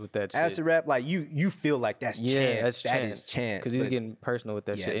backwards with that shit. Acid Rap, like you feel like that's Yeah, Chance. that's That Chance. is Chance. Because he's but getting personal with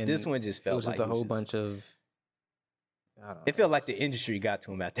that yeah, shit. And this one just felt it was like just a he was whole just- bunch of. I don't know. It felt like the industry got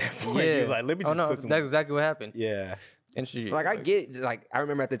to him at that point. Yeah. He was like, let me just oh no, put some that's exactly what happened. Yeah. Industry. Like I get, like I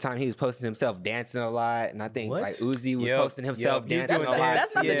remember at the time he was posting himself dancing a lot, and I think What? like Uzi was Yep, posting himself yep, he's dancing doing a lot. dance.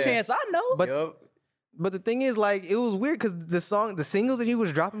 That's not Yeah. the Chance I know. But Yup. But the thing is, like, it was weird because the singles that he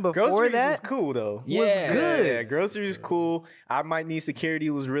was dropping before Groceries that was cool though. was good. Yeah, Groceries cool. I Might Need Security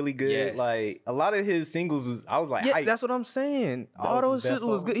was really good. Yes. Like a lot of his singles was I was like, Yeah, hype. that's what I'm saying. That All was those his shit best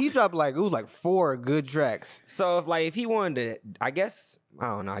was good. songs. He dropped like it was like 4 good tracks. So if he wanted to, I guess I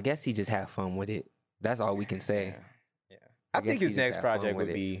don't know. I guess he just had fun with it. That's all we can say. Yeah. I I think guess his he just next had fun project with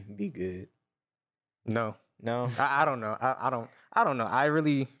would it. be good. No, No. I don't know. I don't know. I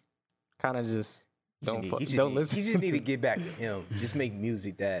really kind of just don't listen. He just need to get back to him. Just make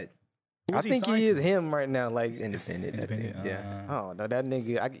music that I think he is him right now. Like, is independent. I think. Yeah. oh no, that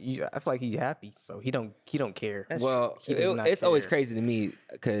nigga. I feel like he's happy, so he don't care. Well, He does not it's always care. crazy to me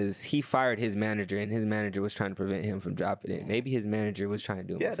because he fired his manager, and his manager was trying to prevent him from dropping it. Maybe his manager was trying to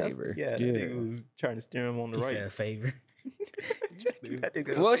do him a favor. That nigga was trying to steer him on the He right. said a favor. That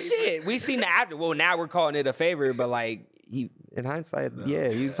nigga a Well, favor. shit, we seen the after. Well, now we're calling it a favor, but like he, in hindsight, yeah,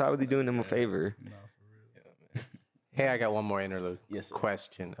 he's probably doing him a favor. Hey, I got one more interlude. Yes, sir.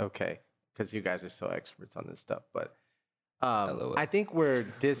 Question. Okay, because you guys are so experts on this stuff, but Hello. I think we're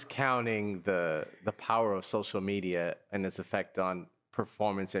discounting the power of social media and its effect on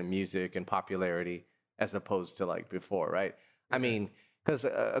performance and music and popularity as opposed to like before, right? I mean, because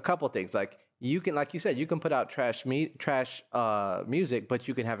a couple things like you can, like you said, you can put out trash music, but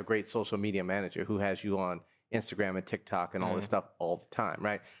you can have a great social media manager who has you on Instagram and TikTok and all this stuff all the time,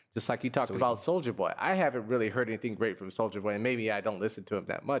 right? Just like you talked about Soulja Boy. I haven't really heard anything great from Soulja Boy, and maybe I don't listen to him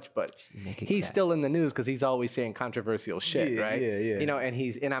that much, but he's still in the news because he's always saying controversial shit, right? Yeah. You know,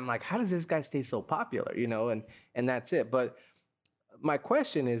 and I'm like, how does this guy stay so popular? You know, and that's it. But my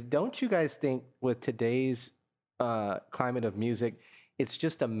question is, don't you guys think with today's climate of music, it's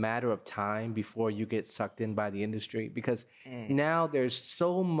just a matter of time before you get sucked in by the industry? Because now there's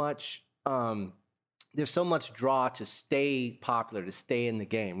so much draw to stay popular, to stay in the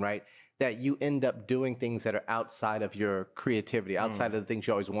game, right? That you end up doing things that are outside of your creativity, outside of the things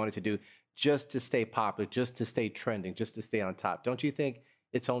you always wanted to do, just to stay popular, just to stay trending, just to stay on top. Don't you think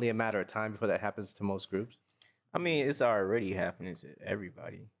it's only a matter of time before that happens to most groups? I mean, it's already happening to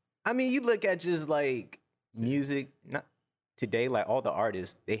everybody. I mean, you look at just like music, not today, like all the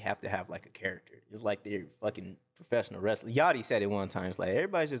artists, they have to have like a character. It's like they're fucking professional wrestlers. Yachty said it one time. It's like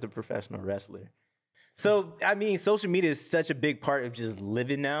everybody's just a professional wrestler. So, I mean, social media is such a big part of just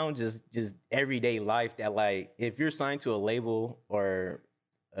living now, just everyday life that, like, if you're signed to a label or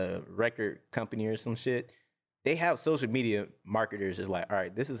a record company or some shit, they have social media marketers is like, all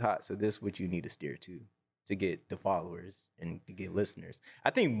right, this is hot, so this is what you need to steer to get the followers and to get listeners. I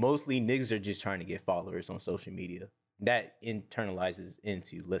think mostly niggas are just trying to get followers on social media. That internalizes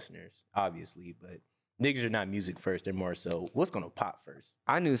into listeners, obviously, but niggas are not music first. They're more so, what's going to pop first?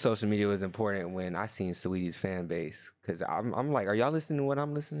 I knew social media was important when I seen Saweetie's fan base. Because I'm like, are y'all listening to what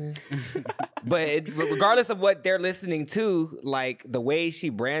I'm listening to? But regardless of what they're listening to, like the way she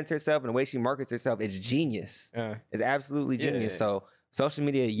brands herself and the way she markets herself is genius. It's absolutely genius. So social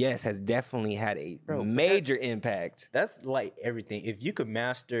media, yes, has definitely had a major impact. That's like everything. If you could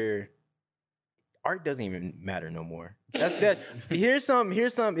master... art doesn't even matter no more. That's that. Here's some.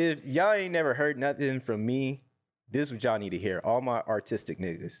 If y'all ain't never heard nothing from me, this is what y'all need to hear. All my artistic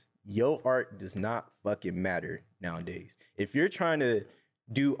niggas, your art does not fucking matter nowadays. If you're trying to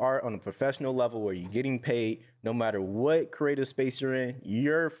do art on a professional level where you're getting paid, no matter what creative space you're in,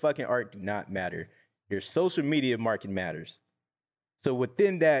 your fucking art do not matter. Your social media market matters. So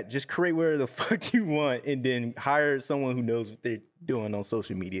within that, just create whatever the fuck you want and then hire someone who knows what they're doing on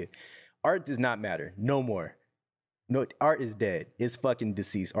social media. Art does not matter. No more. No, art is dead. It's fucking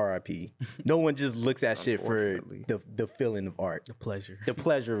deceased. R.I.P. No one just looks at shit for the feeling of art. The pleasure. The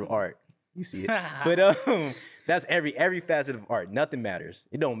pleasure of art. You see it. But that's every facet of art. Nothing matters.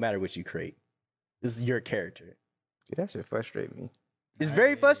 It don't matter what you create. This is your character. Dude, that shit frustrate me. It's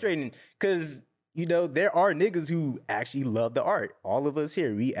very frustrating because, you know, there are niggas who actually love the art. All of us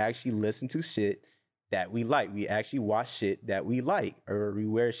here, we actually listen to shit that we like. We actually watch shit that we like, or we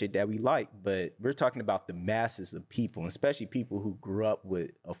wear shit that we like. But we're talking about the masses of people, especially people who grew up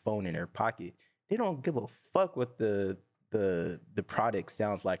with a phone in their pocket. They don't give a fuck what the product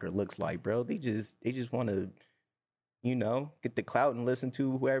sounds like or looks like, bro. They just want to, you know, get the clout and listen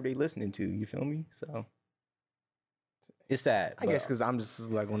to whoever they listening to. You feel me? So it's sad. I guess because I'm just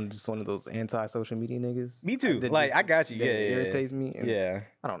like one of those anti-social media niggas. Me too. Like I got you. Yeah, it irritates me. And yeah.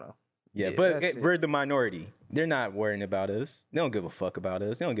 I don't know. Yeah, but we're the minority. They're not worrying about us. They don't give a fuck about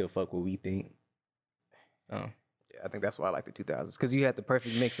us. They don't give a fuck what we think. So yeah, I think that's why I like the 2000s, because you had the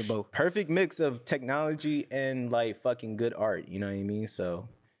perfect mix of both. Perfect mix of technology and like fucking good art. You know what I mean? So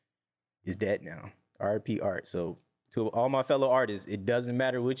it's dead now. RIP art. So to all my fellow artists, it doesn't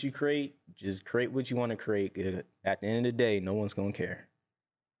matter what you create. Just create what you want to create. At the end of the day, no one's gonna care.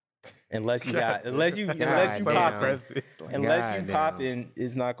 Unless you popping,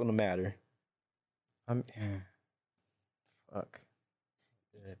 it's not gonna matter. Fuck.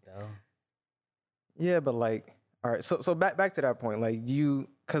 Good though. Yeah, but like, all right. So back to that point, like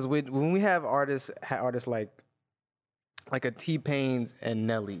because when we have artists like a T-Pain's and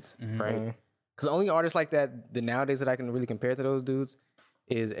Nelly's, right? Because the only artists like that nowadays that I can really compare to those dudes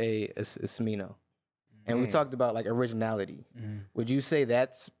is Smino. And we talked about like originality. Would you say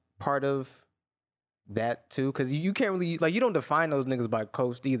that's part of that too? Because you can't really, like, you don't define those niggas by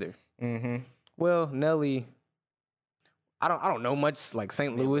coast either. Well, Nelly, I don't know much like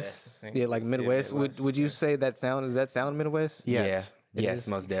St. Louis, like Midwest. Would you say does that sound Midwest? Yes, yes,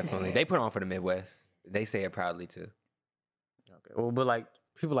 most definitely. They put on for the Midwest. They say it proudly too. Okay, well, but like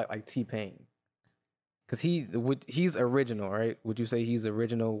people like T-Pain, because he's original, right? Would you say he's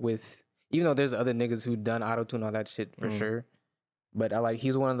original with? Even though there's other niggas who done auto-tune all that shit for sure. But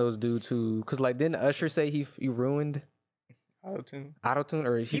he's one of those dudes who, cause like didn't Usher say he ruined auto-tune,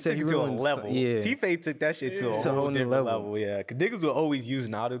 or he said took he it to a ruined level. Yeah, T-Pain took that shit to a whole different level. Yeah, cause niggas were always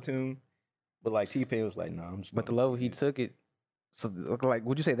using auto-tune, but like T-Pain was like, nah, I'm just. But the level he took it, So like,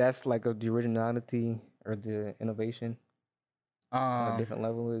 would you say that's like the originality or the innovation on a different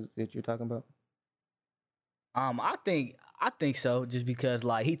level is that you're talking about? I think so. Just because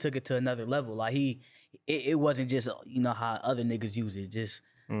like he took it to another level. Like it wasn't just how other niggas use it, just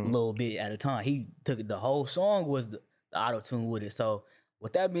a little bit at a time. He took it. The whole song was the auto tune with it. So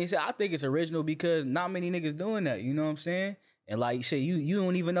with that being said, I think it's original because not many niggas doing that. You know what I'm saying? And like shit, you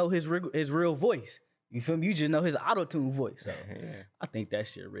don't even know his real voice. You feel me? You just know his auto tune voice. So I think that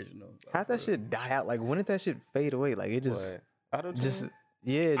shit original. How'd that shit die out? Like, when did that shit fade away? Like, it just Auto-tune? just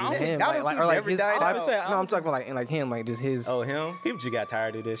yeah, just him. Auto-tune Like, or like never his. died out. No, I'm talking about like him. Like just his. Oh, him? People just got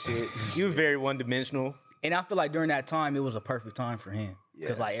tired of this shit. He was very one-dimensional. And I feel like during that time, it was a perfect time for him.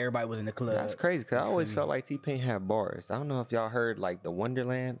 Because like everybody was in the club. That's crazy because I always felt like T-Pain had bars. I don't know if y'all heard like the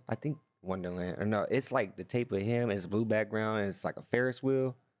Wonderland. I think Wonderland. Or no, it's like the tape of him. It's blue background. And it's like a Ferris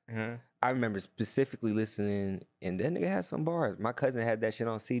wheel. I remember specifically listening, and that nigga had some bars. My cousin had that shit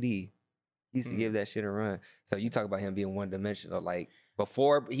on CD. He used to give that shit a run. So you talk about him being one dimensional. Like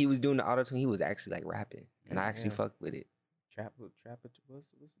before he was doing the auto tune, he was actually like rapping, and I actually fucked with it. What's the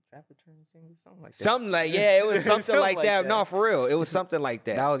Trapper turn singer? Something like that. Something like it was something like that. that. No, for real, it was something like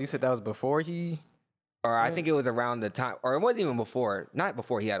that. You said that was before he. Or I think it was around the time, or it wasn't even before. Not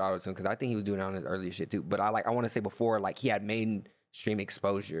before he had auto tune, because I think he was doing it on his earlier shit too. But I want to say before, like he had mainstream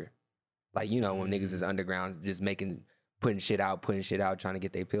exposure. Like, when niggas is underground, just putting shit out, trying to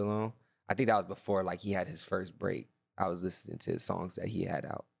get their pill on. I think that was before, like, he had his first break. I was listening to his songs that he had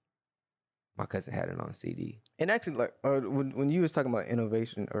out. My cousin had it on CD. And actually, like, when you was talking about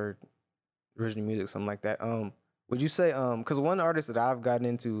innovation or original music, something like that, would you say, because one artist that I've gotten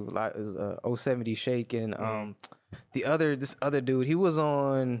into a lot is 070 Shake, and this other dude, he was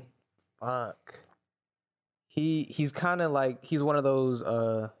on, He's kind of like, he's one of those,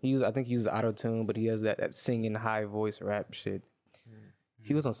 I think he uses auto-tune, but he has that singing high voice rap shit.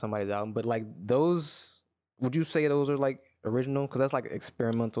 He was on somebody's album, but like those, would you say those are like original? Because that's like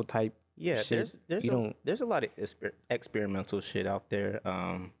experimental type shit. There's a lot of experimental shit out there.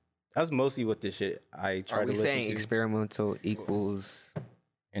 That's mostly what this shit I try to listen to. Are we saying experimental equals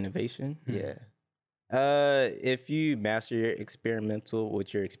innovation? Yeah. If you master your experimental,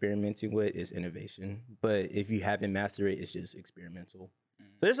 what you're experimenting with is innovation. But if you haven't mastered it, it's just experimental.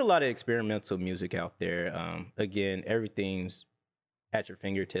 So there's a lot of experimental music out there. Again, everything's at your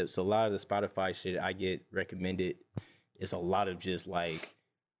fingertips. So a lot of the Spotify shit I get recommended is a lot of just like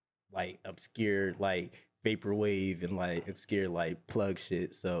obscure like vaporwave and like obscure like plug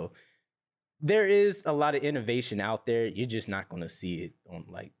shit. So there is a lot of innovation out there. You're just not gonna see it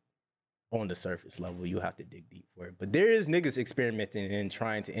on the surface level. You have to dig deep for it. But there is niggas experimenting and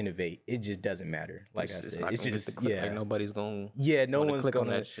trying to innovate. It just doesn't matter. Like I said, it's just like nobody's gonna no one's click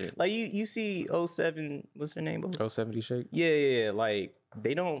gonna on that shit. Like you see 07, what's her name? 070 Shake. Yeah. Like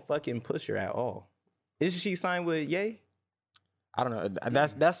they don't fucking push her at all. Is she signed with Ye? I don't know.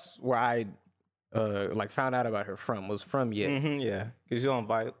 That's where I like found out about her was from Ye. Yeah, because she's on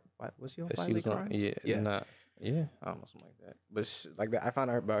was she on She was on Yeah, I don't know, something like that. But like that, I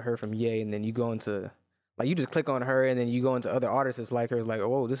found out about her from Ye, and then you go into like you just click on her, and then you go into other artists like her. It's like,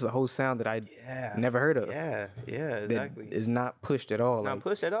 oh, this is a whole sound that I never heard of. Yeah, exactly. That is not pushed at all. It's not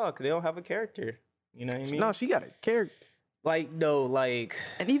pushed at all because they don't have a character. You know what I mean? No, she got a character.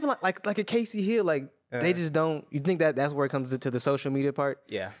 And even like a Casey Hill, like they just don't. You think that's where it comes to the social media part?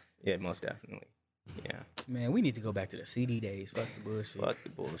 Yeah, most definitely. Yeah. Man, we need to go back to the CD days. Fuck the bullshit. Fuck the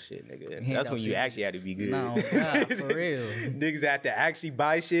bullshit, nigga. That's when you actually had to be good. No, God, for real. Niggas had to actually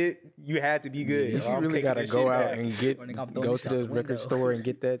buy shit. You had to be good. You really gotta go out and go to the record store and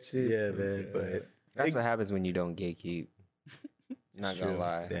get that shit. Yeah, man. But that's what happens when you don't gatekeep. Not gonna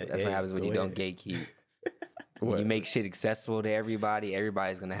lie. That's what happens when you don't gatekeep. When you make shit accessible to everybody,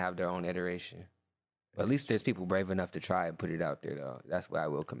 everybody's gonna have their own iteration. But at least there's people brave enough to try and put it out there, though. That's what I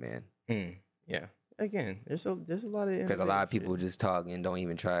will commend. Yeah. Again, there's a lot of because a lot of people just talk and don't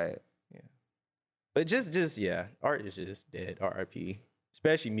even try it. Yeah. But just art is just dead. R.I.P.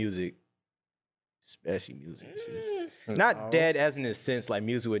 Especially music. It's just not dead as in a sense like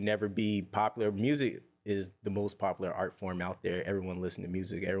music would never be popular. Music is the most popular art form out there. Everyone listens to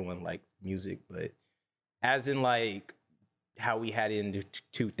music. Everyone likes music. But as in like how we had it in the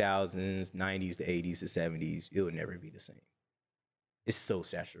 2000s, 90s, the 80s, the 70s, it would never be the same. It's so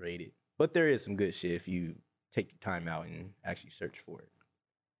saturated. But there is some good shit if you take your time out and actually search for it.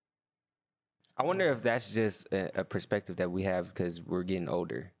 I wonder if that's just a perspective that we have because we're getting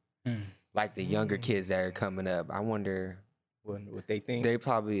older. Like the younger kids that are coming up. I wonder what they think. They're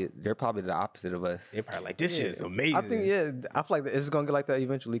probably the opposite of us. They're probably like, this shit is amazing. I think I feel like it's gonna get like that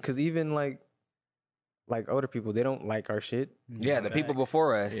eventually. Because even like like older people, they don't like our shit. Yeah, the people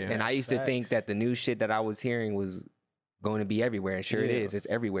before us. Yeah, And I used to think facts. that the new shit that I was hearing was going to be everywhere. And sure it Yeah. is. It's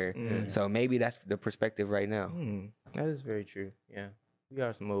everywhere. So maybe that's the perspective right now. That is very true. Yeah, we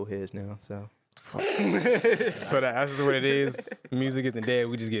are some old heads now. So So that's what it is. Music isn't dead.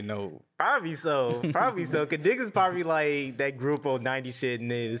 We just getting old. probably so. Cause niggas probably like that group on 90 shit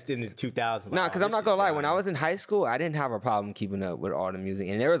and it's in the 2000s. No, because I'm not going to lie. When I was in high school, I didn't have a problem keeping up with all the music.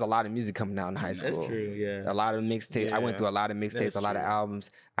 And there was a lot of music coming out in high school. That's true. Yeah, A lot of mixtapes. I went Yeah. through a lot of mixtapes, That's a lot of true.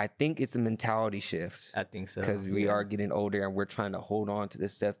 albums. I think it's a mentality shift. I think so. Because we are getting older and we're trying to hold on to the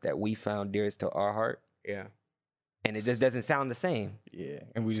stuff that we found dearest to our heart. Yeah. And it just doesn't sound the same. Yeah,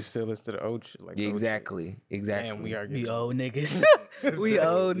 and we just still listen to the old shit. Like old shit. Exactly. Damn, we are We getting old niggas. we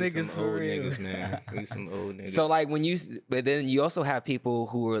old niggas some for old real. niggas, man. We some old niggas. So like but then you also have people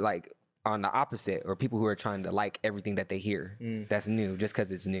who are like on the opposite, or people who are trying to like everything that they hear that's new just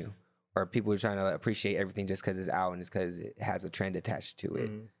because it's new, or people who are trying to appreciate everything just because it's out and it's because it has a trend attached to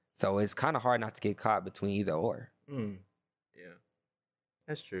it. So it's kind of hard not to get caught between either or. Yeah,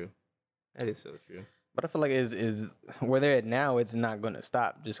 that's true. That is so true. But I feel like is where they're at now. It's not going to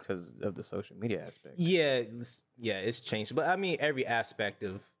stop just because of the social media aspect. Yeah, it's changed. But I mean, every aspect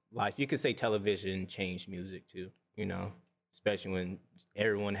of life. You could say television changed music too. You know, especially when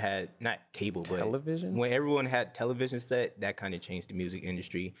everyone had not cable, but Television? when everyone had television set, that kind of changed the music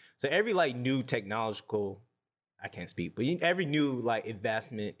industry. So every like new technological, I can't speak, but every new like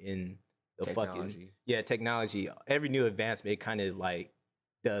advancement in the Technology. technology, every new advancement, it kind of like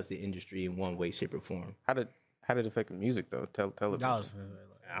does the industry in one way, shape, or form. How did it affect the music though? Television.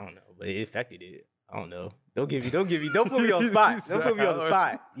 I don't know, but it affected it. I don't know. Don't put me on spot. Don't put me on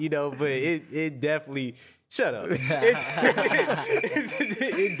spot. You know, but it definitely. Shut up.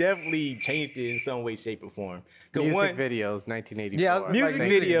 It definitely changed it in some way, shape, or form. 'Cause Music videos, 1984. Yeah, I was- music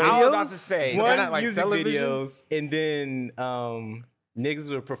like, videos. I was about to say, they're one not like music television? videos, and then niggas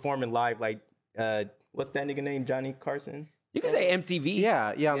were performing live. Like what's that nigga name? Johnny Carson. You can say MTV.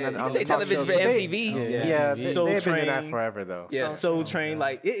 Yeah. Yeah, On you the, can on say the talk television shows, for but MTV. Yeah, MTV. they, Soul they've been doing that Train. forever though. Yeah, Soul Train.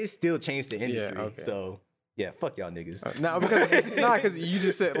 Like it still changed the industry. okay. So yeah, fuck y'all niggas. No, because you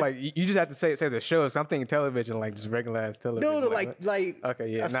just said like you just have to say the show. So I'm thinking television, like just regular ass television. No, like okay,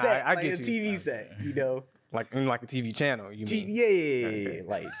 yeah, a nah, set, I like get a you. TV set, you know. like a TV channel. You mean? Yeah,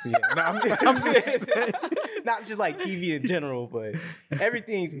 like Yeah, no, I'm just saying. not just like TV in general, but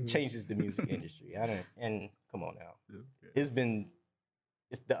everything changes the music industry. And come on now, it's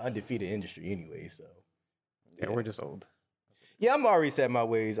the undefeated industry anyway. So Yeah, we're just old. yeah, I'm already set my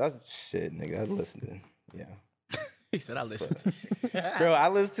ways. Shit, nigga, I was listening. Yeah, He said I listen to shit. bro, I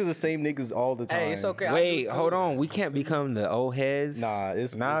listen to the same niggas all the time. Hey, it's okay. I Wait, do too. hold on. We can't become the old heads. Nah,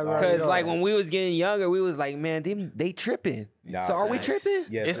 it's Nah, it's bro. already Because like set. when we was getting younger, we was like, man, they tripping. Nah, So are we facts. tripping?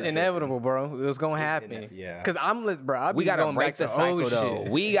 Yes, It's we're inevitable, bro. It was gonna happen. yeah. Cause bro. I We be gotta going break back the to cycle old though.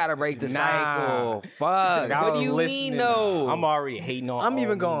 shit. We gotta break the Nah. cycle. Fuck. I What was do you listening. mean no? I'm already hating on. I'm all even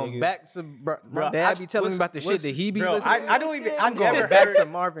them going niggas. back to bro. My Bro, dad I- be telling me about the shit that he be bro, listening to. I don't even. I'm going back to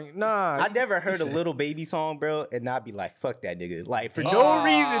Marvin. Nah, I never heard a Little Baby song, bro, and I'd be like, "Fuck that nigga!" Like for Oh, no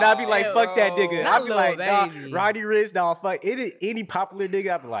reason, I'd be like, "Fuck that nigga." Not I'd be Lil like, "Nah, Baby. Roddy Ricch, nah, fuck any popular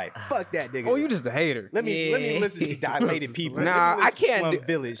nigga." I'd be like, "Fuck that nigga." Oh, you just a hater. let me Yeah. listen to Dilated People. Let me Nah, listen I to can't. Slum do-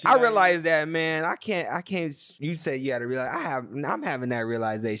 Village. You I know what realize that, man. I can't. You said you had to realize. I'm having that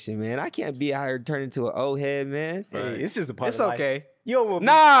realization, man. I can't be out here turning into an old head, man. Hey, it's just a part It's of life. okay. You don't want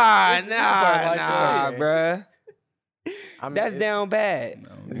Nah, It's a part of life, nah, bro. bruh. I mean, That's down bad.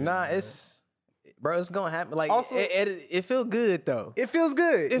 Nah, bro. It's gonna happen. Like, Also- it feel good though. It feels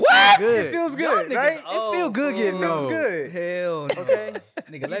good. It What? feel good. It feels Y'all good, niggas right? old, It feel good fool. getting It feels old. good. Hell no. Okay.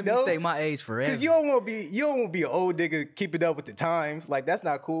 Nigga, let You me know? stay my age forever. Cause you don't want to be an old nigga keeping up with the times. Like that's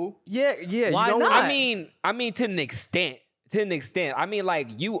not cool. Yeah. Why You don't not? want- I mean, to an extent. To an extent. I mean, like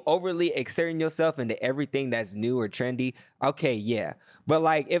you overly exerting yourself into everything that's new or trendy. Okay, yeah. But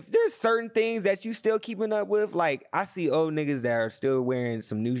like, if there's certain things that you still keeping up with, like I see old niggas that are still wearing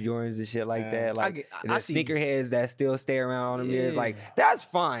some new Jordans and shit like that. Like I the see- sneakerheads that still stay around on them years. Yeah. Like that's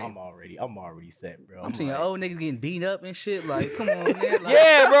fine. I'm already set, bro. I'm seeing like, old niggas getting beat up and shit. Like, come on, man. Like,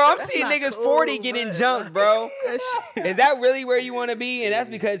 Yeah, bro. I'm that's seeing not niggas cool, 40 getting bro. jumped, bro. That shit- Is that really where you want to be? And that's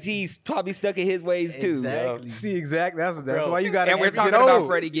because he's probably stuck in his ways too. Bro. Exactly. See, exactly. That's Bro. why you gotta. And we're get talking old. about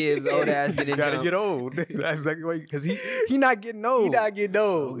Freddie Gibbs, old ass getting You gotta jumped. get old. That's exactly why. Because he not getting old. He not getting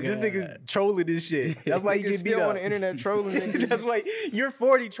old. Oh, This God. nigga trolling this shit. That's why you Niggas get beat still up. on the internet trolling. niggas. That's why you're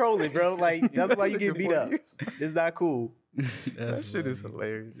 40 trolling, bro. Like that's why you get beat up. 40 years. It's not cool. That shit is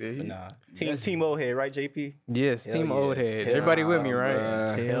hilarious. Yeah, But nah. Team Oldhead, right, JP? Yes, Hell Team yeah. Oldhead. Hell Everybody with me, nah, right?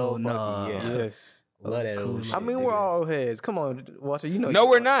 bruh. Hell fucking nah. yeah. Yes. Love that old shit. I mean, we're all old heads. Come on, Walter. You know. No,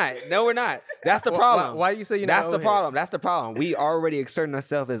 we're not. No, we're not. That's the problem. Why do you say you're not That's the old head? problem. That's the problem. We already exerting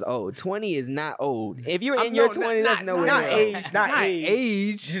ourselves as old. 20 is not old. If you're in I'm your no- 20s, that's nowhere Not near age, old. not age.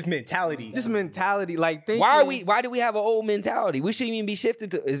 Age. Just mentality. Just mentality. Like, thinking, Why do we have an old mentality? We shouldn't even be shifted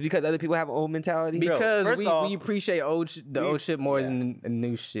to. Is because other people have an old mentality? because first we off, old shit more than the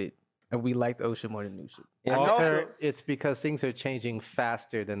new shit, and we like the old shit more than new shit. And Also, it's because things are changing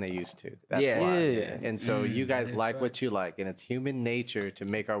faster than they used to. That's Yeah. why. Yeah. And so you guys is like what facts. you like, and it's human nature to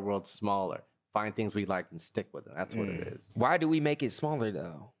make our world smaller. Find things we like and stick with them. That's what it is. Why do we make it smaller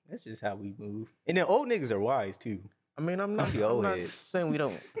though? that's just how we move. And then old niggas are wise too. I mean, I'm not the old head. saying we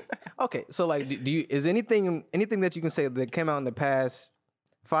don't. Okay, so like, do you is anything that you can say that came out in the past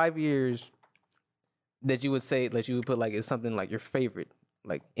 5 years that you would say that you would put like is something like your favorite,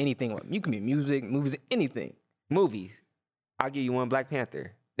 like anything? You can be music, movies, anything. Movies. I'll give you one. Black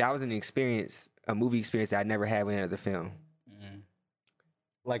Panther. That was an experience, a movie experience that I never had with any other film.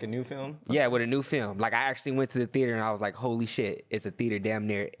 Like a new film. Yeah, with a new film. Like I actually went to the theater and I was like, holy shit, it's a theater damn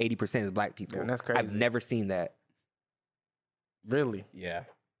near 80% is black people. Yeah, that's I've crazy. never seen that. Really? Yeah.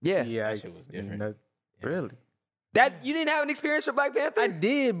 Yeah. That shit was different. Really? That you didn't have an experience for Black Panther? I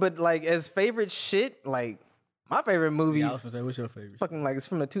did, but like as favorite shit, like my favorite movies. Yeah, I was gonna say, what's your favorite? Fucking like it's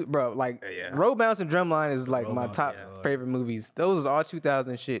from the two, bro. Like Yeah. Road Bounce and Drumline is like Road my Bounce, top yeah. favorite movies. Those are all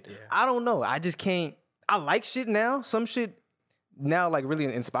 2000 shit. Yeah. I don't know. I just can't. I like shit now. Some shit now like really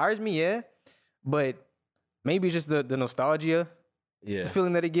inspires me. Yeah, but maybe it's just the nostalgia Yeah.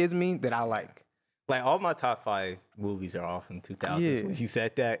 feeling that it gives me that I like. Like all my top 5 movies are all from 2000s. Yeah. When you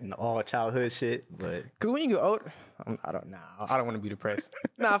said that and all childhood shit, but Cause when you get older, I don't want to be depressed.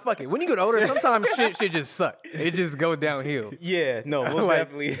 Nah, fuck it. When you get older, sometimes shit just suck. It just goes downhill. yeah, no, most Like,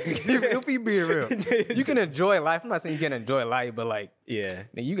 definitely. if we being real, you can enjoy life. I'm not saying you can enjoy life, but like, yeah,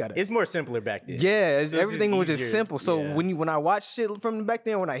 man, you gotta. it's more simpler back then. Yeah, So it's just everything was just easier, simple. So yeah. when I watch shit from back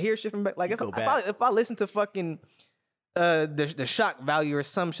then, when I hear shit from back, like go back. if I listen to fucking the shock value or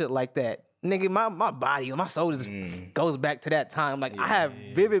some shit like that, nigga, my body, my soul just goes back to that time. Like I have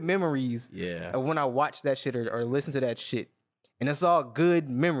vivid memories Yeah. of when I watch that shit or listen to that shit, and it's all good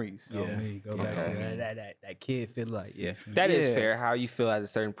memories. Oh, me, go back to that kid feel like. Yeah. That is Yeah. fair. How you feel at a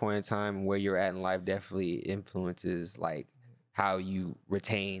certain point in time and where you're at in life definitely influences like how you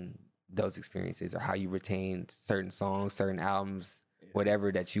retain those experiences or how you retain certain songs, certain albums,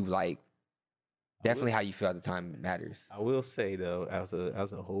 whatever that you like. Definitely how you feel at the time matters. I will say though, as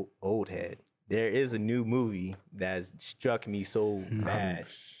a whole old head, there is a new movie that's struck me so bad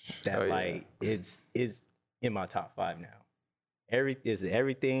that Oh, yeah. like it's in my top 5 now.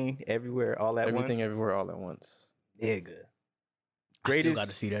 Everything, everywhere, all at Everything, once. everywhere, all at once. Nigga. I still Greatest. got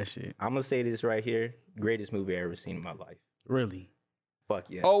to see that shit. I'm gonna say this right here. Greatest movie I ever seen in my life. Really? Fuck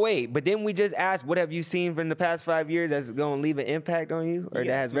yeah. Oh wait, but then we just asked, what have you seen from the past 5 years that's gonna leave an impact on you or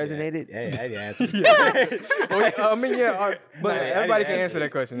that has resonated? Yeah, I didn't answer. I mean, yeah, but Nah, I everybody didn't can answer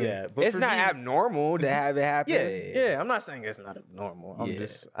that question. Yeah, but It's for not me- abnormal to have it happen. Yeah, I'm not saying it's not normal. I'm Yeah.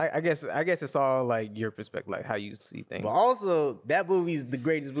 just, I guess it's all like your perspective, like how you see things. But also, that movie's the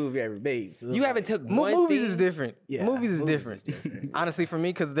greatest movie ever made. So it's You haven't like- took one movies thing- is different. Yeah, movies is movies different. is different. Honestly, for me,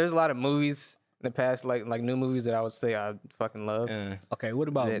 because there's a lot of movies in the past, like new movies that I would say I fucking love. Okay, what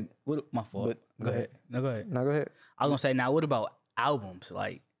about That- my fault? but- Go ahead. No, go ahead. Now go ahead. I was gonna say now. What about albums?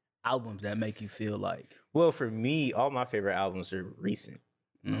 Like albums that make you feel like Well, for me, all my favorite albums are recent,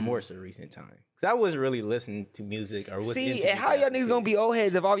 more so recent time. Because I wasn't really listening to music or was See, into and how y'all niggas gonna be old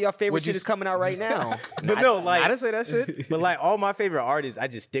heads if all y'all favorite Would you shit is coming out right now? But no, like I didn't say that shit. but like all my favorite artists, I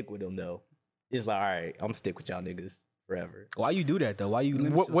just stick with them though. It's like, all right, I'm gonna stick with y'all niggas forever. why you do that though? Why you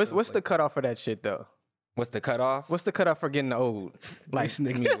limit What's yourself the like cutoff for that shit though? What's the cutoff? What's the cutoff for getting old? Like, This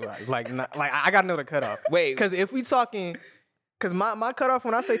nigga. like I gotta know the cutoff. Wait, Because if we talking, because my cutoff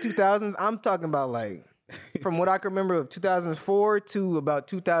when I say 2000s, I'm talking about like from what I can remember of 2004 to about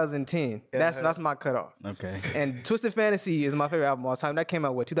 2010. That's my cutoff. Okay. And Twisted Fantasy is my favorite album of all time. That came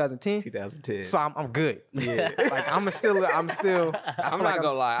out 2010. 2010. So I'm good. yeah. Like I'm still. I'm I'm not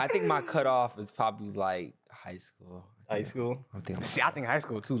gonna lie. I think my cutoff is probably like high school. High school. I think See, I think high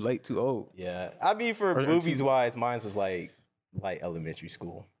school too late, too old. Yeah. I mean, for Or movies wise, mine was like elementary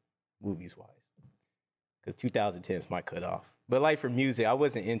school, movies wise. Because 2010 is my cutoff. But like for music, I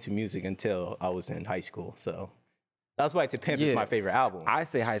wasn't into music until I was in high school. So That's why To Pimp is my favorite album. I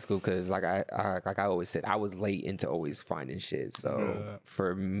say high school because, like I always said, I was late into always finding shit. So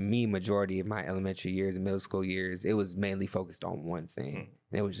for me, majority of my elementary years and middle school years, it was mainly focused on one thing.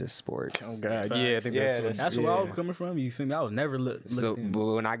 And it was just sports. Oh God, yeah, I think That's where I was coming from. You feel me? I was never So but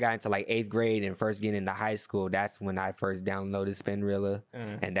when I got into like 8th grade and first getting into high school, that's when I first downloaded Spinrilla,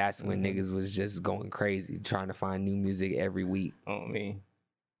 and that's when niggas was just going crazy trying to find new music every week. Oh me,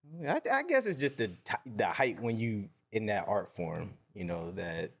 I guess it's just the hype when you in that art form, you know,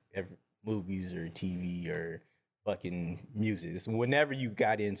 that movies or TV or fucking music. So whenever you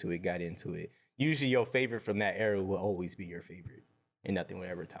got into it. Usually your favorite from that era will always be your favorite, and nothing will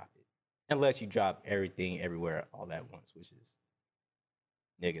ever top it, unless you drop everything everywhere all at once, which is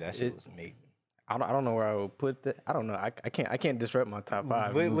nigga. That shit was amazing. I don't know where I would put that. I don't know. I can't disrupt my top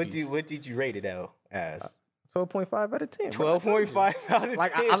 5. What did you rate it out as? 12.5 out of 10. 12.5 out of 10.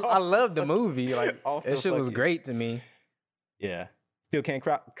 Like I love the movie. Like Off that the shit was fucking- great to me. Yeah. Still can't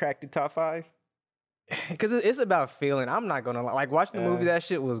crack the top 5? Because it's about feeling. I'm not gonna lie. Like watching the movie, that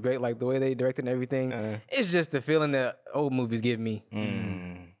shit was great. Like the way they directed and everything. It's just the feeling that old movies give me.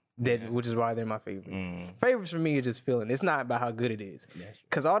 Which is why they're my favorite. Favorites for me is just feeling. It's not about how good it is.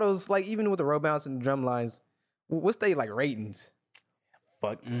 Because all those, like even with the row bounce and the drum lines, what's they like ratings?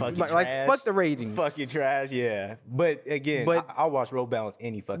 Fuck your trash. Like fuck the ratings. Fuck your trash, yeah. But again, I'll watch Roll Balance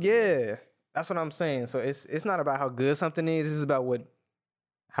any fucking day. Yeah, that's what I'm saying. So it's not about how good something is. This is about what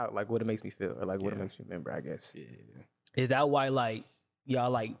it makes me feel or like what it makes me remember, I guess. Yeah. Is that why like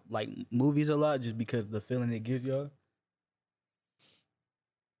y'all like movies a lot just because of the feeling it gives y'all?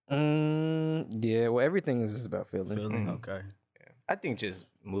 Yeah, well everything is just about feeling. Okay. Yeah. I think just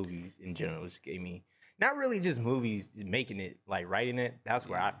movies in general just gave me, not really just movies making it, like writing it. That's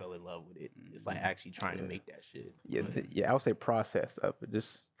where I fell in love with it. It's like actually trying to make that shit. Yeah, I would say process of it.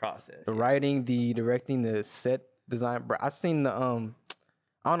 Just Process. the writing, the directing, the set design. Bro, I seen the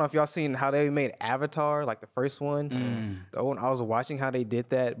I don't know if y'all seen how they made Avatar, like the first one. The old, I was watching how they did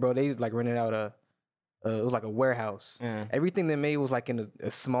that, bro. They like rented out it was like a warehouse. Everything they made was like in a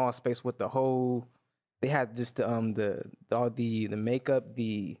small space with the whole. They had just the makeup.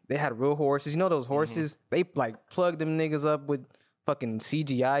 They had real horses. You know those horses? They like plugged them niggas up with fucking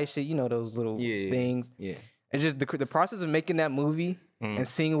CGI shit. You know those little things. Yeah. It's just the process of making that movie and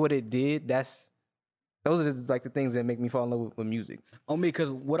seeing what it did. Those are like the things that make me fall in love with music. On me, because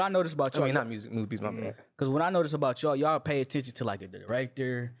what I noticed about y'all, not music, movies, my bad. Because what I noticed about y'all pay attention to like the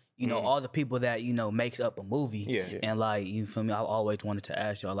director, you know, all the people that, you know, makes up a movie. Yeah. And like, you feel me? I've always wanted to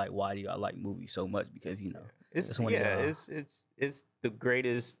ask y'all, like, why do y'all like movies so much? Because, you know, It's the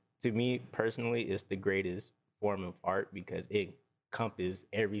greatest, to me personally, it's the greatest form of art because it encompasses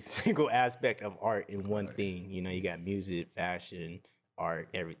every single aspect of art in one thing. You know, you got music, fashion, art,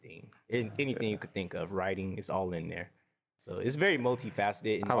 everything. Anything you could think of, writing, it's all in there. So it's very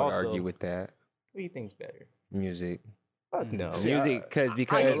multifaceted. And I would also, argue with that. what do you think's better? Music. Fuck no. Music, because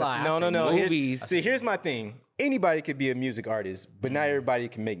No. movies. Here's my thing. Anybody could be a music artist, but not everybody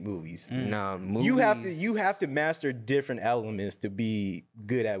can make movies. Nah, movies. You have to master different elements to be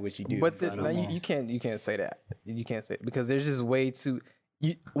good at what you do. But you can't say that. You can't say it because there's just way too.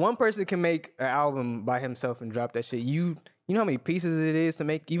 One person can make an album by himself and drop that shit. You know how many pieces it is to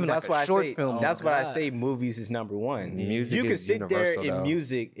make even that's like why a short I say, film. That's why I say movies is number one. Music you can is sit there universal, in though.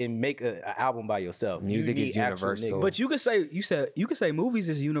 music and make an album by yourself. Music You is need actual universal. niggas. but you could say movies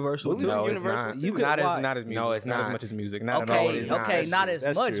is universal Movies too. is No, it's universal not. too. You could not why? as music. No, it's not as not. much as music. Not Okay, at all. it's not. okay, not That's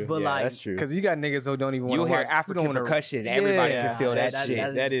as much, true. but Yeah, like, that's true. Because you got niggas who don't even want You to hear watch. African percussion. Everybody can feel that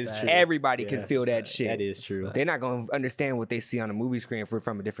shit. That is true. Everybody can feel that shit. That is true. They're not going to understand what they see on a movie screen if we're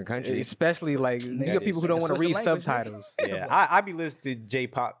from a different country. Especially like you got people who don't want to read subtitles. Yeah, I be listening to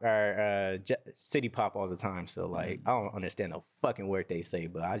J-pop or city pop all the time, so like I don't understand a fucking word they say,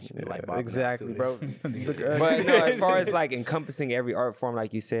 but I just be like bopping out Exactly, to it. bro. But no, as far as like encompassing every art form,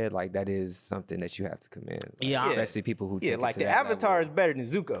 like you said, like that is something that you have to commend. Like, Yeah. especially people who take it like to the that Avatar level. is better than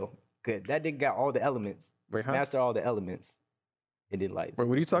Zuko. Good, that nigga got all the elements, Wait, huh? master all the elements, and then like Wait,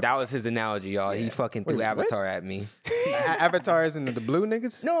 what are you talking? That was his analogy, y'all. He fucking threw Wait, what? Avatar at me. Avatars and the blue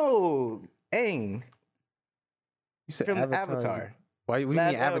niggas? no Aang You said from Avatars. Avatar. Why? What do you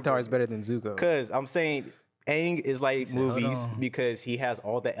Last mean Avatar is Airbender. better than Zuko? Because I'm saying Aang is like said, hold movies on. because he has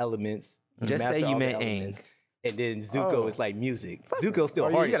all the elements. He Just say mastered you all the meant elements. Aang. And then Zuko Oh. is like music. Zuko's still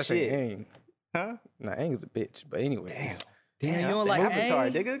Oh, hard you gotta as say shit. Aang. Huh? Nah, Aang is a bitch. But anyways. damn, you that's don't the like Avatar,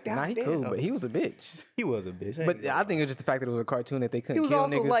 Aang? nigga. Nah, he God cool, damn. but he was a bitch. He was a bitch. But I think it was just the fact that it was a cartoon that they couldn't he was kill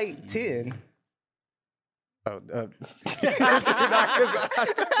also niggas. like 10. Oh, I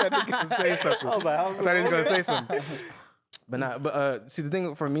thought he was gonna say something. I was like, I thought he was gonna say something. But see, the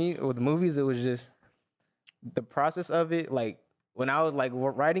thing for me with the movies, it was just the process of it, like when I was like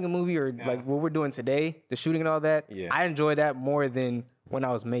writing a movie or like what we're doing today, the shooting and all that, I enjoy that more than when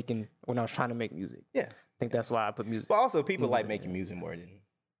I was trying to make music. Yeah. I think that's why I put music. But also, people like making music more than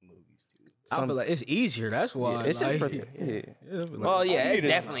movies too. I feel like it's easier. That's why. Yeah, it's just Well, yeah, it's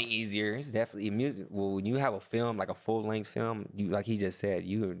definitely easier. It's definitely music. Well, when you have a film, like a full length film, you like he just said,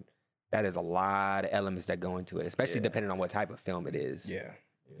 that is a lot of elements that go into it, especially depending on what type of film it is. Yeah.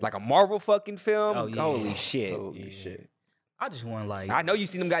 Like a Marvel fucking film. Oh, yeah. Holy shit. Holy shit. I just want like. I know you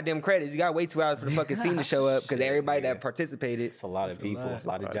seen them goddamn credits. You gotta wait 2 hours for the fucking scene to show up because everybody that participated. It's a lot of people, a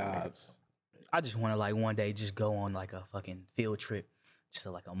lot of jobs. I just want to like one day just go on like a fucking field trip, just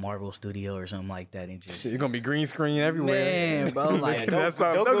to like a Marvel studio or something like that, and just It's gonna be green screen everywhere. man, bro, like Don't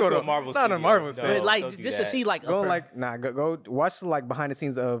go to a Marvel Not studio. a Marvel No, studio. but, like don't do just to that. see like Go watch like behind the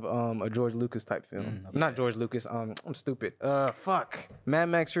scenes of a George Lucas type film. Not George Lucas. I'm stupid. Fuck. Mad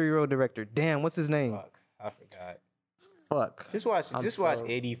Max Fury Road director. Damn, what's his name? Fuck, I forgot. Fuck. Just watch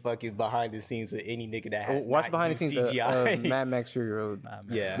any fucking behind the scenes of any nigga that has Watch behind the scenes CGI. of Mad Max Fury Road.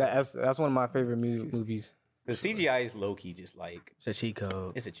 Yeah. That's one of my favorite movies. The CGI is low key, just like it's a cheat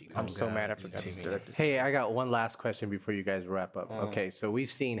code. it's a cheat. I'm so God, mad I it's a forgot cheat this code. director. Hey, I got one last question before you guys wrap up. Okay, so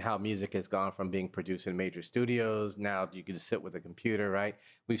we've seen how music has gone from being produced in major studios. Now you can just sit with a computer, right?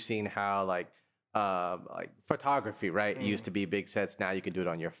 We've seen how like photography, right? It used to be big sets. Now you can do it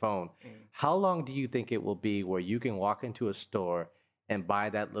on your phone. How long do you think it will be where you can walk into a store and buy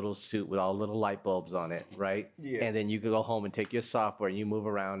that little suit with all little light bulbs on it, right? Yeah. And then you can go home and take your software and you move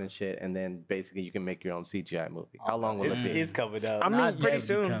around and shit, and then basically you can make your own CGI movie. How long will it be? It's covered up. I mean, pretty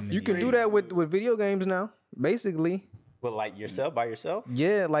soon. You can do that with video games now. Basically, But like yourself by yourself.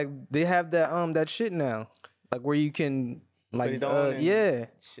 yeah. Like they have that shit now, like where you can like it on and- yeah.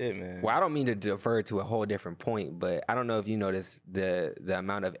 Shit, man. Well, I don't mean to defer to a whole different point, but I don't know if you noticed the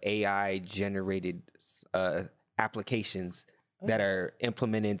amount of AI generated applications that are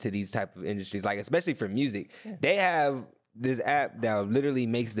implemented into these type of industries, like especially for music. They have this app that literally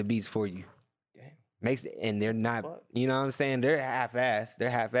makes the beats for you. And they're not, you know what I'm saying? They're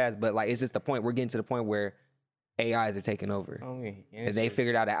half-assed, but like it's just the point. We're getting to the point where AIs are taking over. And they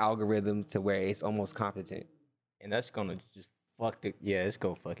figured out an algorithm to where it's almost competent. And that's gonna just it's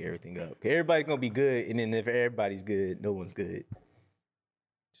gonna fuck everything up. Everybody's gonna be good, and then if everybody's good, no one's good.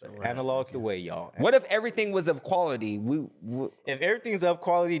 So analog's the way, y'all. What if everything was of quality? If everything's of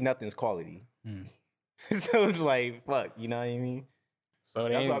quality, nothing's quality. So it's like, fuck, you know what I mean? So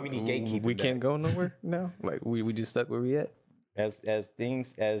that's why we need gatekeepers. We can't go nowhere now. Like we just stuck where we at.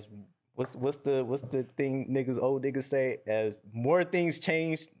 What's the thing old niggas say? As more things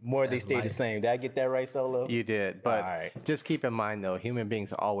change, more they stay the same. Did I get that right, Solo? You did, but All right. just keep in mind though, human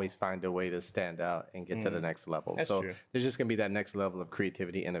beings always find a way to stand out and get to the next level. That's so true. there's just gonna be that next level of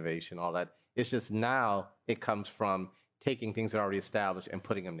creativity, innovation, all that. It's just now it comes from taking things that are already established and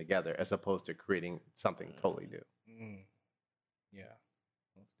putting them together, as opposed to creating something totally new. Yeah.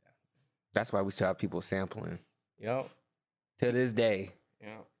 That's why we still have people sampling Yep. to this day.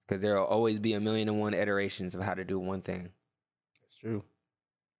 Yeah. Because there will always be 1,000,001 iterations of how to do one thing. That's true.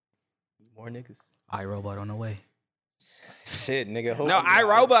 More niggas. iRobot on the way. Shit, nigga. No,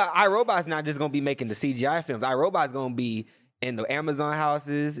 iRobot's not just gonna be making the CGI films. iRobot's gonna be in the Amazon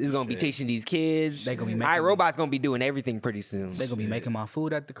houses. It's gonna be teaching these kids. They gonna be making iRobot's gonna be doing everything pretty soon. They gonna be making my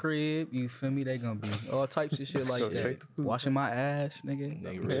food at the crib. You feel me? They gonna be all types of shit like that. Washing my ass,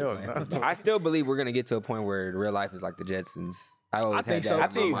 nigga. Hell no. I still believe we're gonna get to a point where real life is like the Jetsons. I always think had so.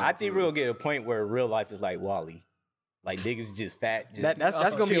 that in my mind, I think too. we're gonna get a point where real life is like Wally. Like niggas just fat. Just,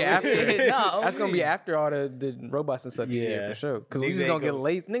 That's gonna be shit. after. Nah, That's gonna be okay. after all the robots and stuff. Yeah, for sure. Because we Niggas just ain't gonna get gonna-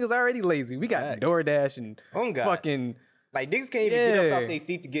 lazy. Niggas already lazy. We got Facts. DoorDash and Oh, God. fucking. like niggas can't even get Yeah. up out their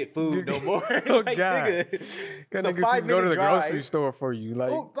seat to get food no more. Oh, like, God. nigga, Got the niggas who 5 go to minute the drive. grocery store for you.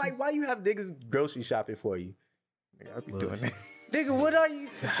 Like, Oh, like why you have niggas grocery shopping for you? I be doing that. Nigga, what are you?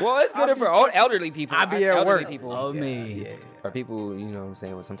 Well, it's good for elderly people. I be at elderly work. people. Oh me. Or people, you know what I'm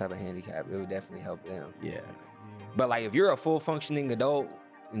saying, with some type of handicap. It would definitely help them. Yeah. But like if you're a full functioning adult,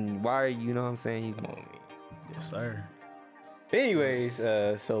 and why are you know what I'm saying? You Yes, sir. Anyways,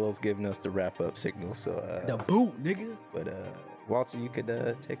 Solo's giving us the wrap up signal. So, The boot, nigga. but Walter, you could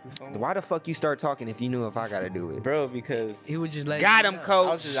take this home, why the fuck you start talking if you knew if I gotta do it? bro, because He was just like Got him, I coach.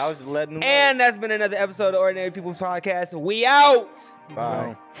 was just letting them And that's been another episode of Ordinary People's Podcast. We out. know.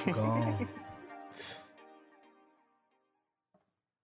 Bye. Gone.